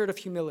the spirit of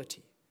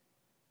humility.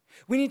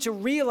 We need to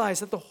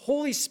realize that the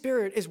Holy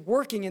Spirit is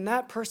working in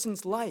that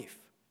person's life.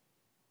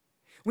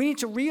 We need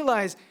to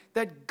realize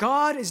that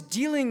God is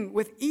dealing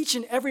with each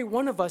and every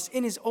one of us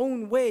in his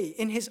own way,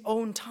 in his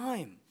own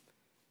time.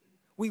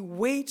 We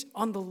wait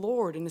on the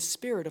Lord in the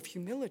spirit of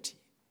humility.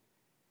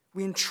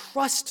 We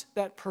entrust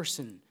that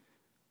person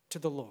to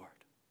the Lord.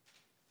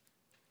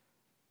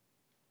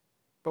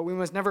 But we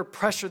must never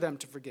pressure them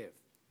to forgive.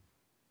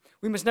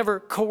 We must never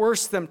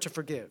coerce them to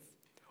forgive,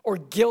 or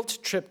guilt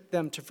trip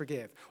them to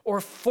forgive, or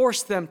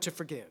force them to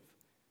forgive.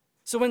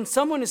 So when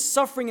someone is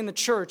suffering in the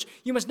church,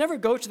 you must never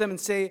go to them and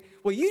say,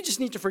 well, you just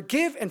need to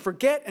forgive and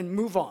forget and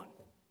move on.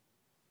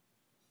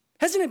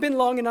 Hasn't it been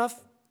long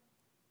enough?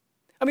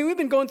 I mean, we've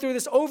been going through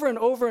this over and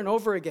over and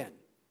over again.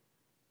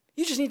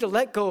 You just need to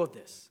let go of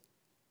this.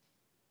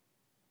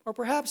 Or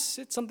perhaps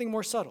it's something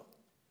more subtle.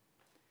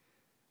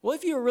 Well,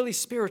 if you were really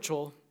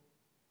spiritual,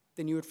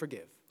 then you would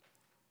forgive.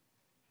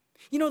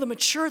 You know, the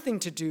mature thing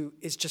to do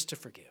is just to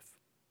forgive.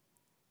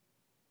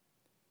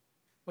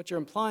 What you're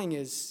implying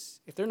is,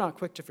 if they're not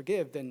quick to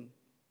forgive, then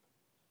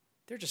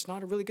they're just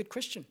not a really good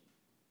Christian.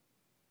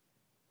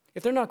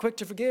 If they're not quick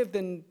to forgive,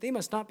 then they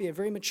must not be a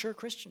very mature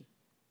Christian.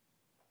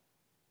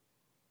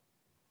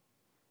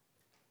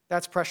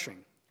 That's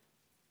pressuring.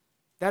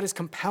 That is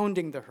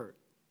compounding the hurt.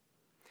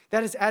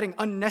 That is adding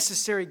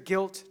unnecessary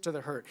guilt to the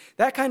hurt.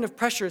 That kind of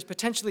pressure is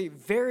potentially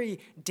very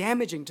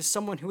damaging to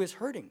someone who is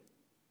hurting.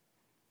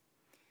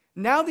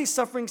 Now these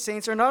suffering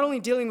saints are not only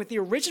dealing with the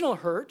original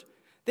hurt,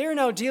 they are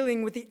now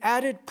dealing with the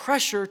added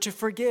pressure to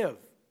forgive.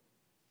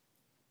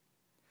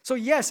 So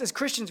yes, as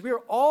Christians, we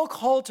are all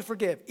called to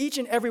forgive, each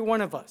and every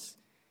one of us.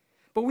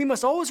 But we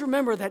must always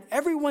remember that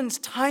everyone's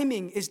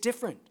timing is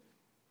different.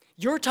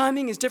 Your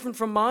timing is different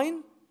from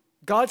mine.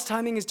 God's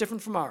timing is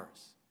different from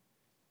ours.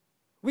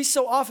 We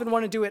so often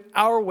want to do it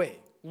our way,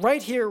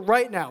 right here,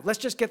 right now. Let's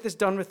just get this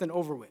done with and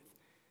over with.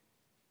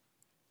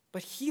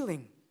 But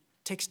healing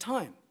takes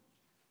time.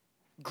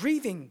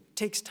 Grieving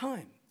takes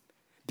time.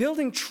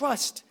 Building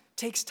trust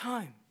takes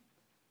time.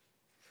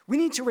 We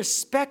need to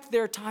respect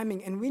their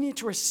timing, and we need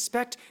to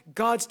respect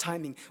God's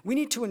timing. We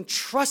need to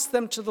entrust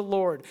them to the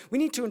Lord. We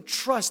need to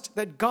entrust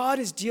that God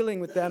is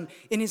dealing with them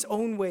in his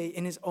own way,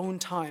 in his own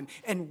time.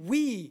 And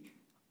we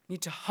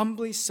need to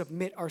humbly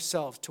submit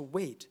ourselves to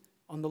wait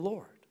on the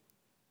Lord.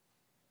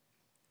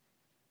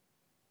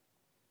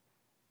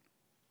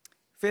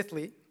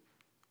 Fifthly,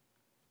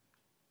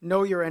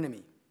 know your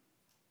enemy.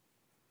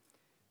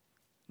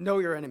 Know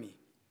your enemy.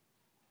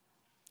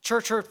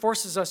 Church hurt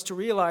forces us to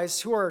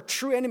realize who our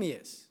true enemy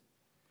is.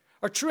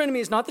 Our true enemy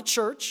is not the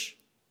church.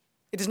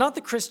 It is not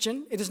the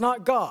Christian. It is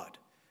not God.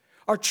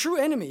 Our true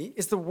enemy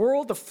is the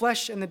world, the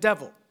flesh, and the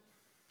devil.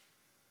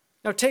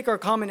 Now take our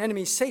common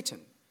enemy,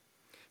 Satan.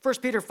 1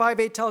 Peter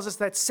 5:8 tells us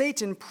that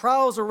Satan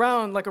prowls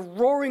around like a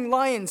roaring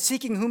lion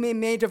seeking whom he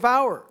may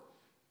devour.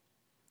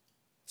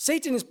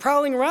 Satan is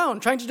prowling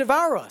around trying to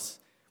devour us.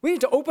 We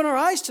need to open our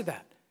eyes to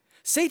that.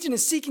 Satan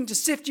is seeking to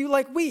sift you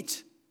like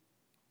wheat.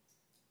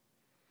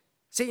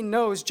 Satan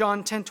knows,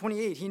 John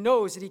 10:28, he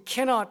knows that he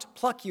cannot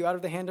pluck you out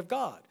of the hand of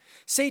God.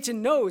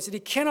 Satan knows that he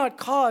cannot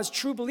cause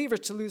true believers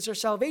to lose their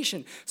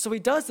salvation. So he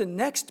does the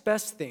next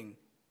best thing.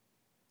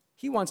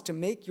 He wants to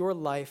make your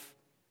life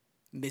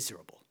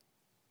miserable.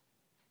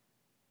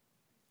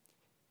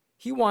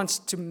 He wants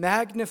to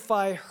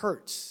magnify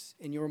hurts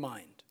in your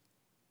mind.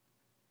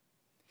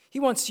 He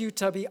wants you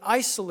to be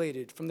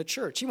isolated from the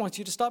church. He wants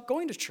you to stop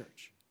going to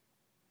church.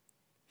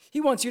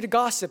 He wants you to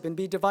gossip and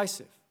be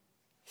divisive.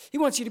 He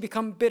wants you to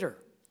become bitter.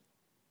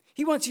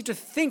 He wants you to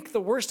think the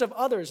worst of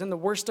others and the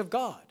worst of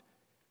God.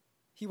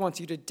 He wants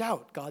you to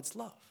doubt God's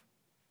love.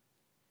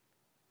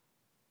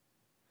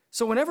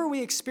 So whenever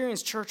we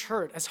experience church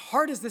hurt, as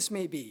hard as this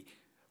may be,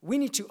 we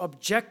need to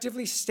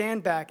objectively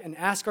stand back and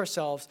ask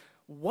ourselves,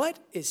 what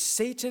is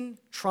Satan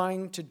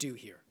trying to do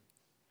here?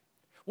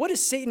 What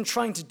is Satan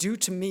trying to do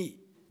to me?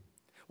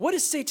 What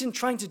is Satan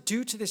trying to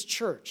do to this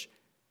church?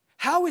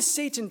 How is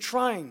Satan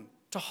trying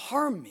to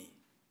harm me?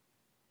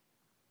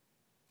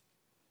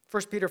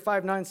 1 Peter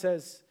 5:9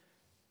 says,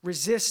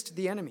 resist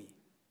the enemy.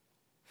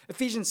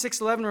 Ephesians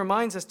 6:11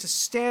 reminds us to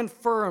stand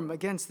firm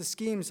against the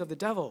schemes of the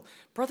devil.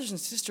 Brothers and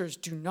sisters,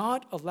 do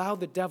not allow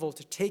the devil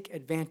to take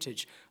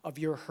advantage of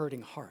your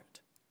hurting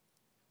heart.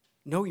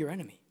 Know your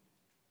enemy.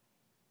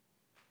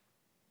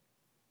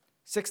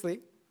 Sixthly,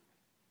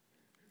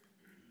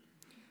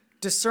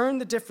 discern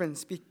the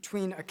difference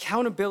between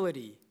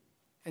accountability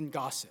and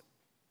gossip.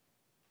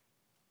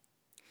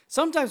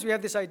 Sometimes we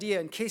have this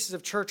idea in cases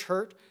of church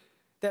hurt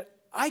that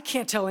I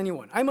can't tell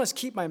anyone. I must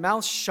keep my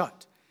mouth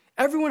shut.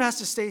 Everyone has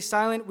to stay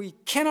silent. We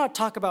cannot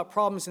talk about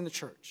problems in the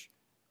church.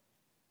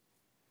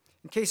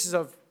 In cases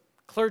of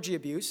clergy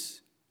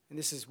abuse, and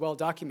this is well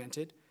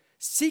documented,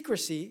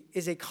 secrecy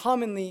is a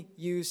commonly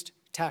used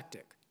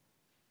tactic.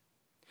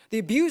 The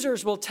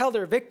abusers will tell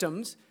their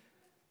victims,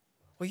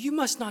 well, you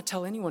must not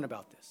tell anyone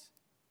about this.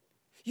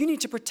 You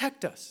need to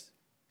protect us.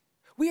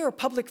 We are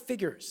public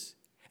figures,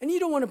 and you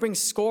don't want to bring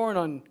scorn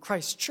on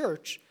Christ's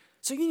church,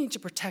 so you need to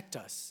protect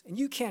us, and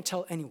you can't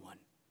tell anyone.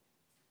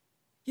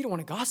 You don't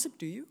want to gossip,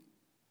 do you?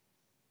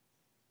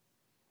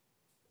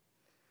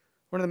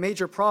 One of the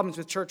major problems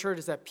with church hurt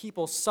is that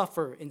people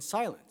suffer in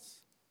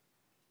silence.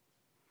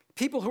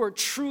 People who are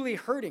truly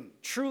hurting,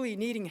 truly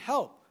needing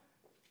help,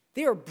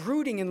 they are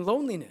brooding in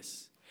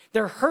loneliness.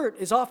 Their hurt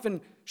is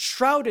often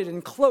shrouded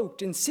and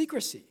cloaked in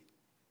secrecy.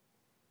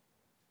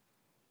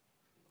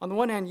 On the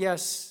one hand,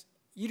 yes,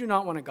 you do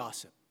not want to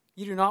gossip.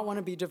 You do not want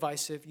to be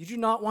divisive. You do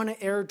not want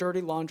to air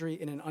dirty laundry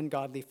in an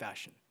ungodly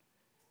fashion.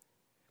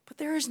 But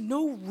there is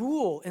no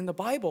rule in the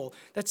Bible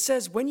that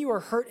says when you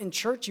are hurt in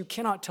church, you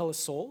cannot tell a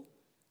soul.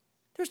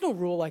 There's no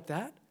rule like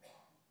that.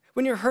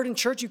 When you're hurt in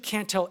church, you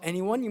can't tell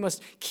anyone. You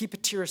must keep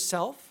it to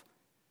yourself.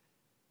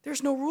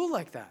 There's no rule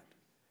like that.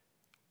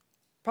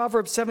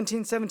 Proverbs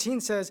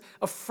 17:17 says,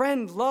 a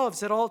friend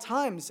loves at all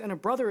times, and a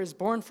brother is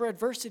born for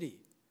adversity.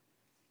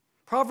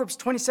 Proverbs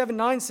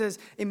 27:9 says,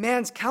 a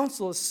man's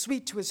counsel is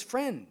sweet to his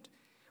friend.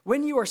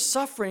 When you are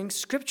suffering,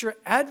 Scripture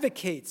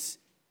advocates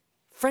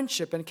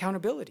friendship and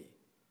accountability.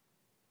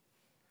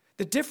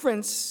 The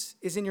difference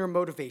is in your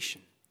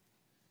motivation.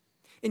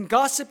 In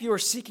gossip, you are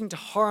seeking to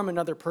harm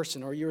another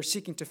person, or you are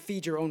seeking to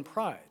feed your own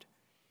pride.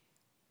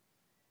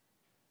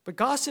 But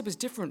gossip is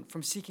different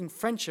from seeking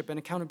friendship and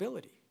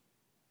accountability.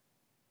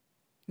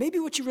 Maybe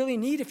what you really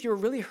need if you're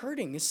really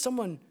hurting is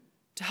someone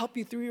to help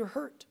you through your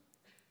hurt.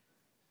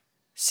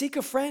 Seek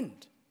a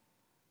friend.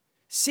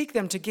 Seek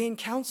them to gain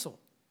counsel.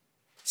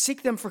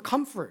 Seek them for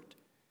comfort.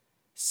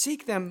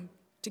 Seek them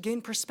to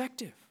gain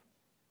perspective.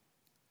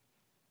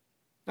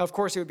 Now, of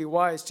course, it would be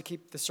wise to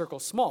keep the circle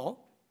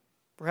small,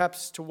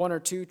 perhaps to one or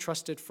two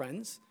trusted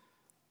friends.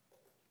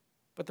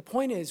 But the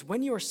point is,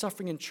 when you are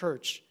suffering in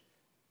church,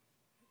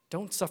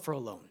 don't suffer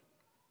alone.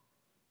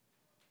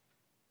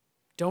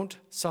 Don't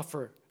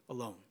suffer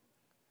alone.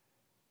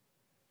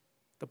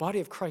 The body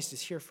of Christ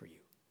is here for you.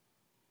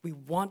 We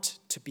want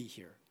to be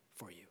here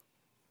for you.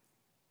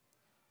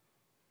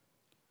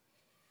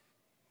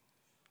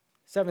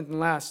 Seventh and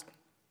last,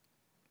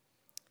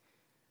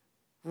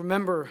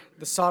 remember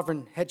the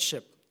sovereign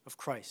headship of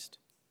Christ.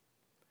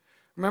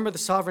 Remember the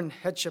sovereign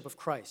headship of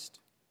Christ.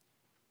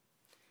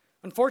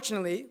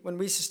 Unfortunately, when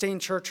we sustain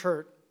church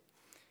hurt,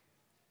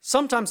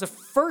 sometimes the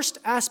first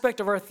aspect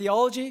of our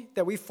theology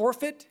that we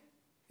forfeit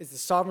is the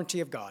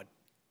sovereignty of God.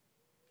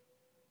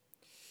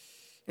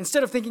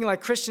 Instead of thinking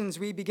like Christians,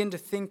 we begin to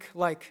think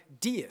like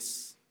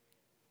deists.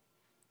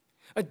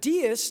 A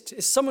deist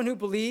is someone who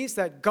believes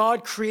that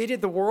God created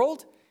the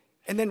world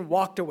and then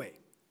walked away.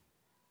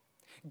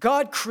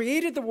 God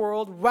created the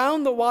world,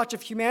 wound the watch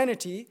of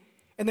humanity,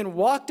 and then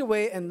walked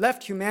away and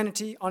left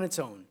humanity on its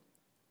own.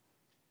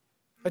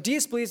 A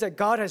deist believes that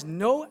God has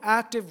no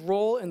active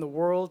role in the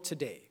world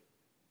today.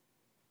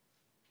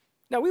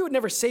 Now, we would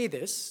never say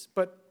this,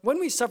 but when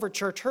we suffer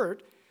church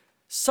hurt,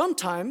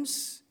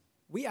 sometimes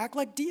we act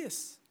like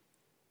deists.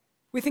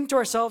 We think to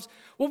ourselves,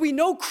 well, we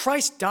know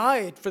Christ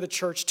died for the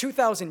church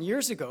 2,000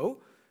 years ago,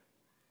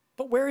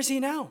 but where is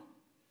he now?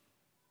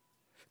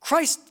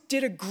 Christ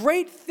did a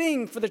great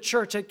thing for the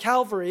church at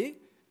Calvary,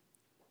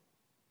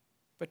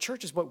 but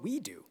church is what we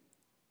do.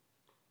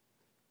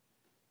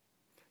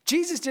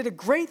 Jesus did a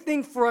great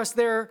thing for us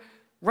there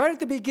right at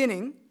the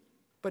beginning,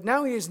 but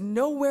now he is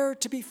nowhere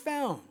to be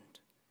found.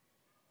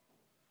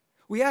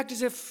 We act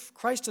as if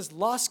Christ has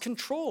lost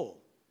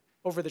control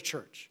over the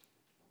church,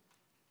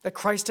 that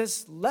Christ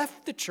has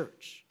left the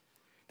church,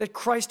 that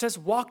Christ has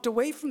walked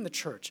away from the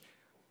church.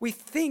 We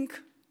think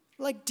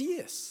like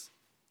deists.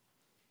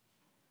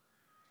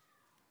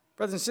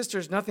 Brothers and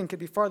sisters, nothing could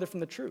be farther from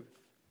the truth.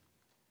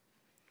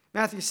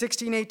 Matthew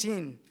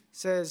 16:18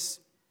 says,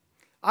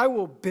 I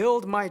will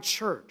build my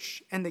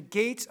church, and the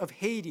gates of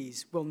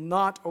Hades will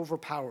not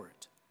overpower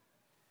it.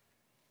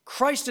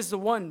 Christ is the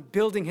one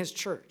building his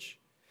church.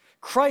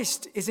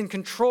 Christ is in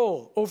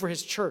control over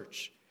his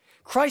church.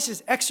 Christ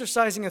is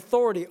exercising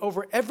authority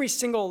over every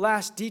single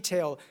last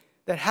detail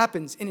that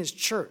happens in his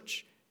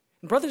church.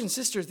 And brothers and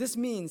sisters, this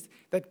means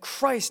that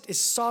Christ is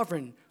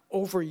sovereign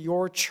over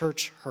your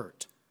church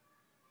hurt.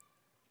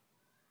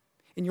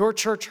 In your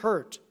church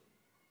hurt,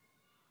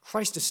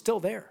 Christ is still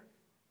there.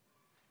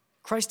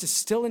 Christ is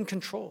still in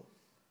control.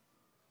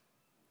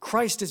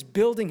 Christ is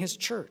building his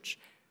church.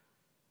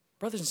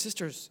 Brothers and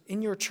sisters,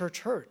 in your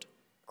church hurt,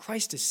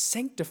 Christ is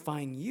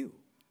sanctifying you.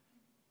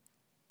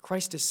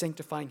 Christ is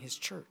sanctifying his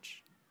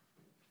church.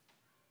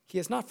 He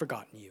has not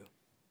forgotten you.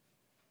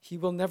 He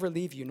will never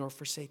leave you nor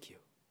forsake you.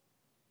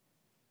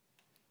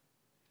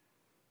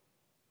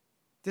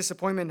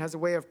 Disappointment has a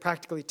way of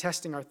practically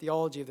testing our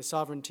theology of the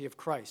sovereignty of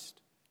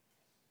Christ.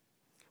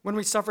 When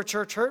we suffer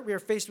church hurt, we are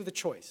faced with a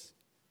choice.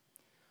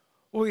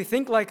 Will we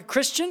think like a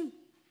Christian,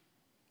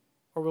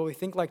 or will we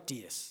think like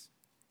deists?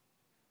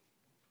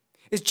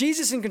 Is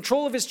Jesus in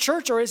control of his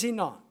church, or is he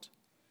not?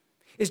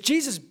 Is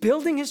Jesus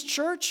building his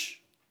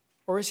church,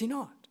 or is he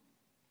not?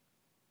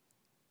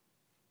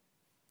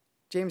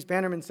 James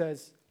Bannerman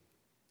says,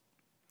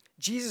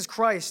 Jesus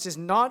Christ is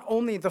not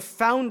only the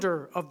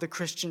founder of the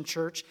Christian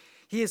church,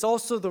 he is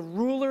also the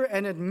ruler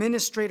and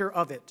administrator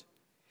of it,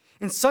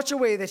 in such a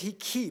way that he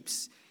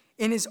keeps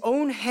in his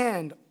own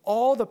hand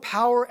all the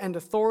power and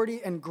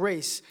authority and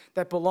grace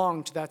that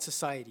belong to that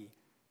society.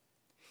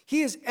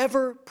 He is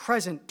ever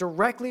present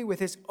directly with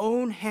his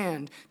own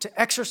hand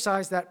to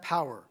exercise that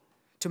power,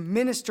 to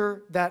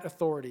minister that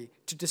authority,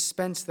 to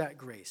dispense that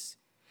grace.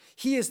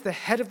 He is the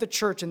head of the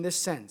church in this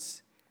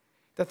sense,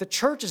 that the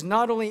church is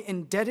not only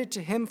indebted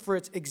to him for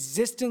its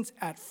existence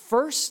at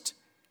first,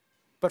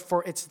 but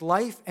for its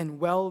life and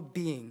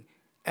well-being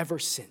ever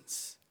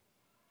since.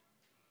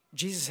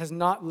 Jesus has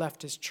not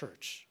left his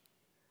church.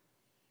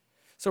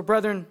 So,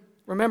 brethren,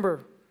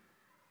 remember,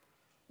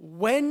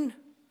 when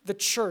the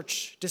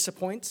church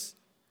disappoints,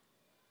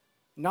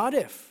 not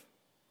if,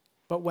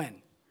 but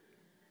when.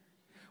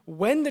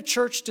 When the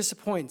church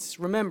disappoints,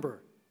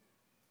 remember,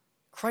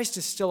 Christ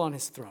is still on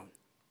his throne.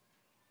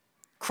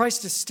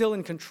 Christ is still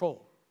in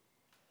control.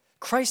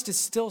 Christ is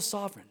still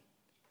sovereign.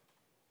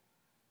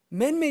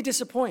 Men may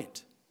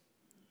disappoint,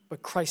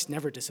 but Christ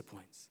never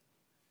disappoints.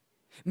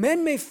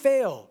 Men may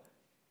fail,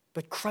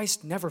 but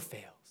Christ never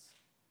fails.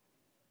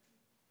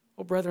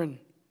 Oh, brethren,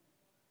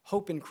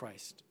 hope in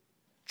Christ.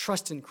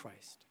 Trust in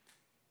Christ.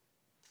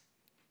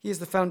 He is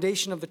the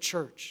foundation of the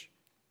church.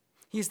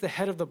 He is the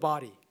head of the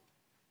body.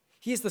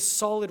 He is the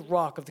solid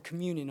rock of the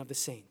communion of the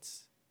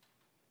saints.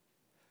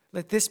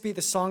 Let this be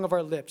the song of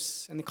our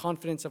lips and the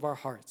confidence of our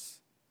hearts.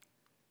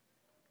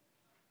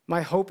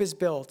 My hope is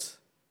built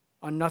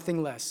on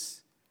nothing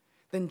less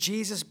than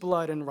Jesus'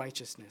 blood and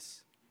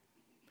righteousness.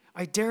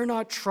 I dare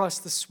not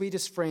trust the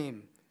sweetest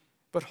frame,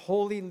 but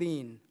wholly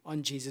lean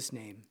on Jesus'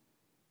 name.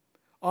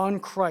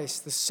 On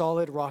Christ, the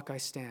solid rock, I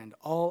stand.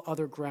 All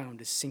other ground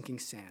is sinking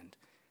sand.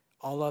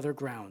 All other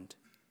ground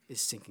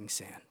is sinking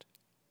sand.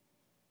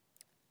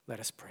 Let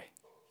us pray.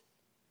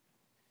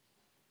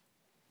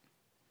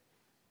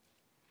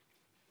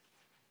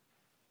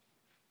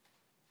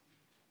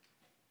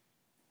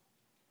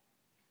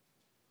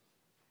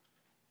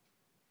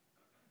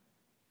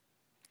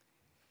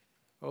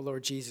 O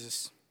Lord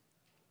Jesus,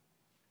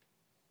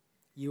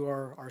 you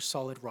are our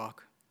solid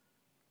rock.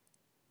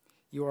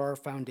 You are our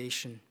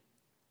foundation.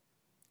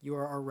 You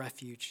are our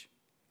refuge.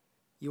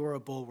 You are a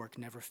bulwark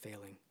never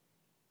failing.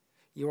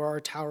 You are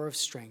our tower of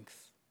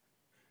strength.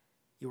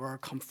 You are our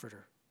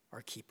comforter,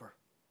 our keeper.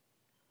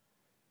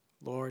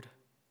 Lord,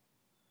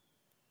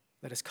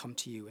 let us come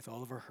to you with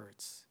all of our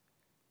hurts.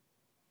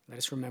 Let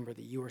us remember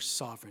that you are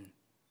sovereign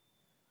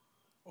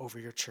over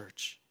your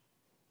church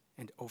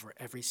and over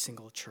every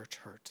single church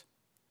hurt.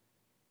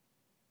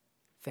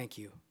 Thank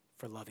you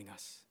for loving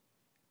us.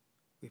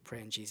 We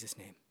pray in Jesus'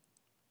 name.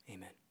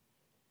 Amen.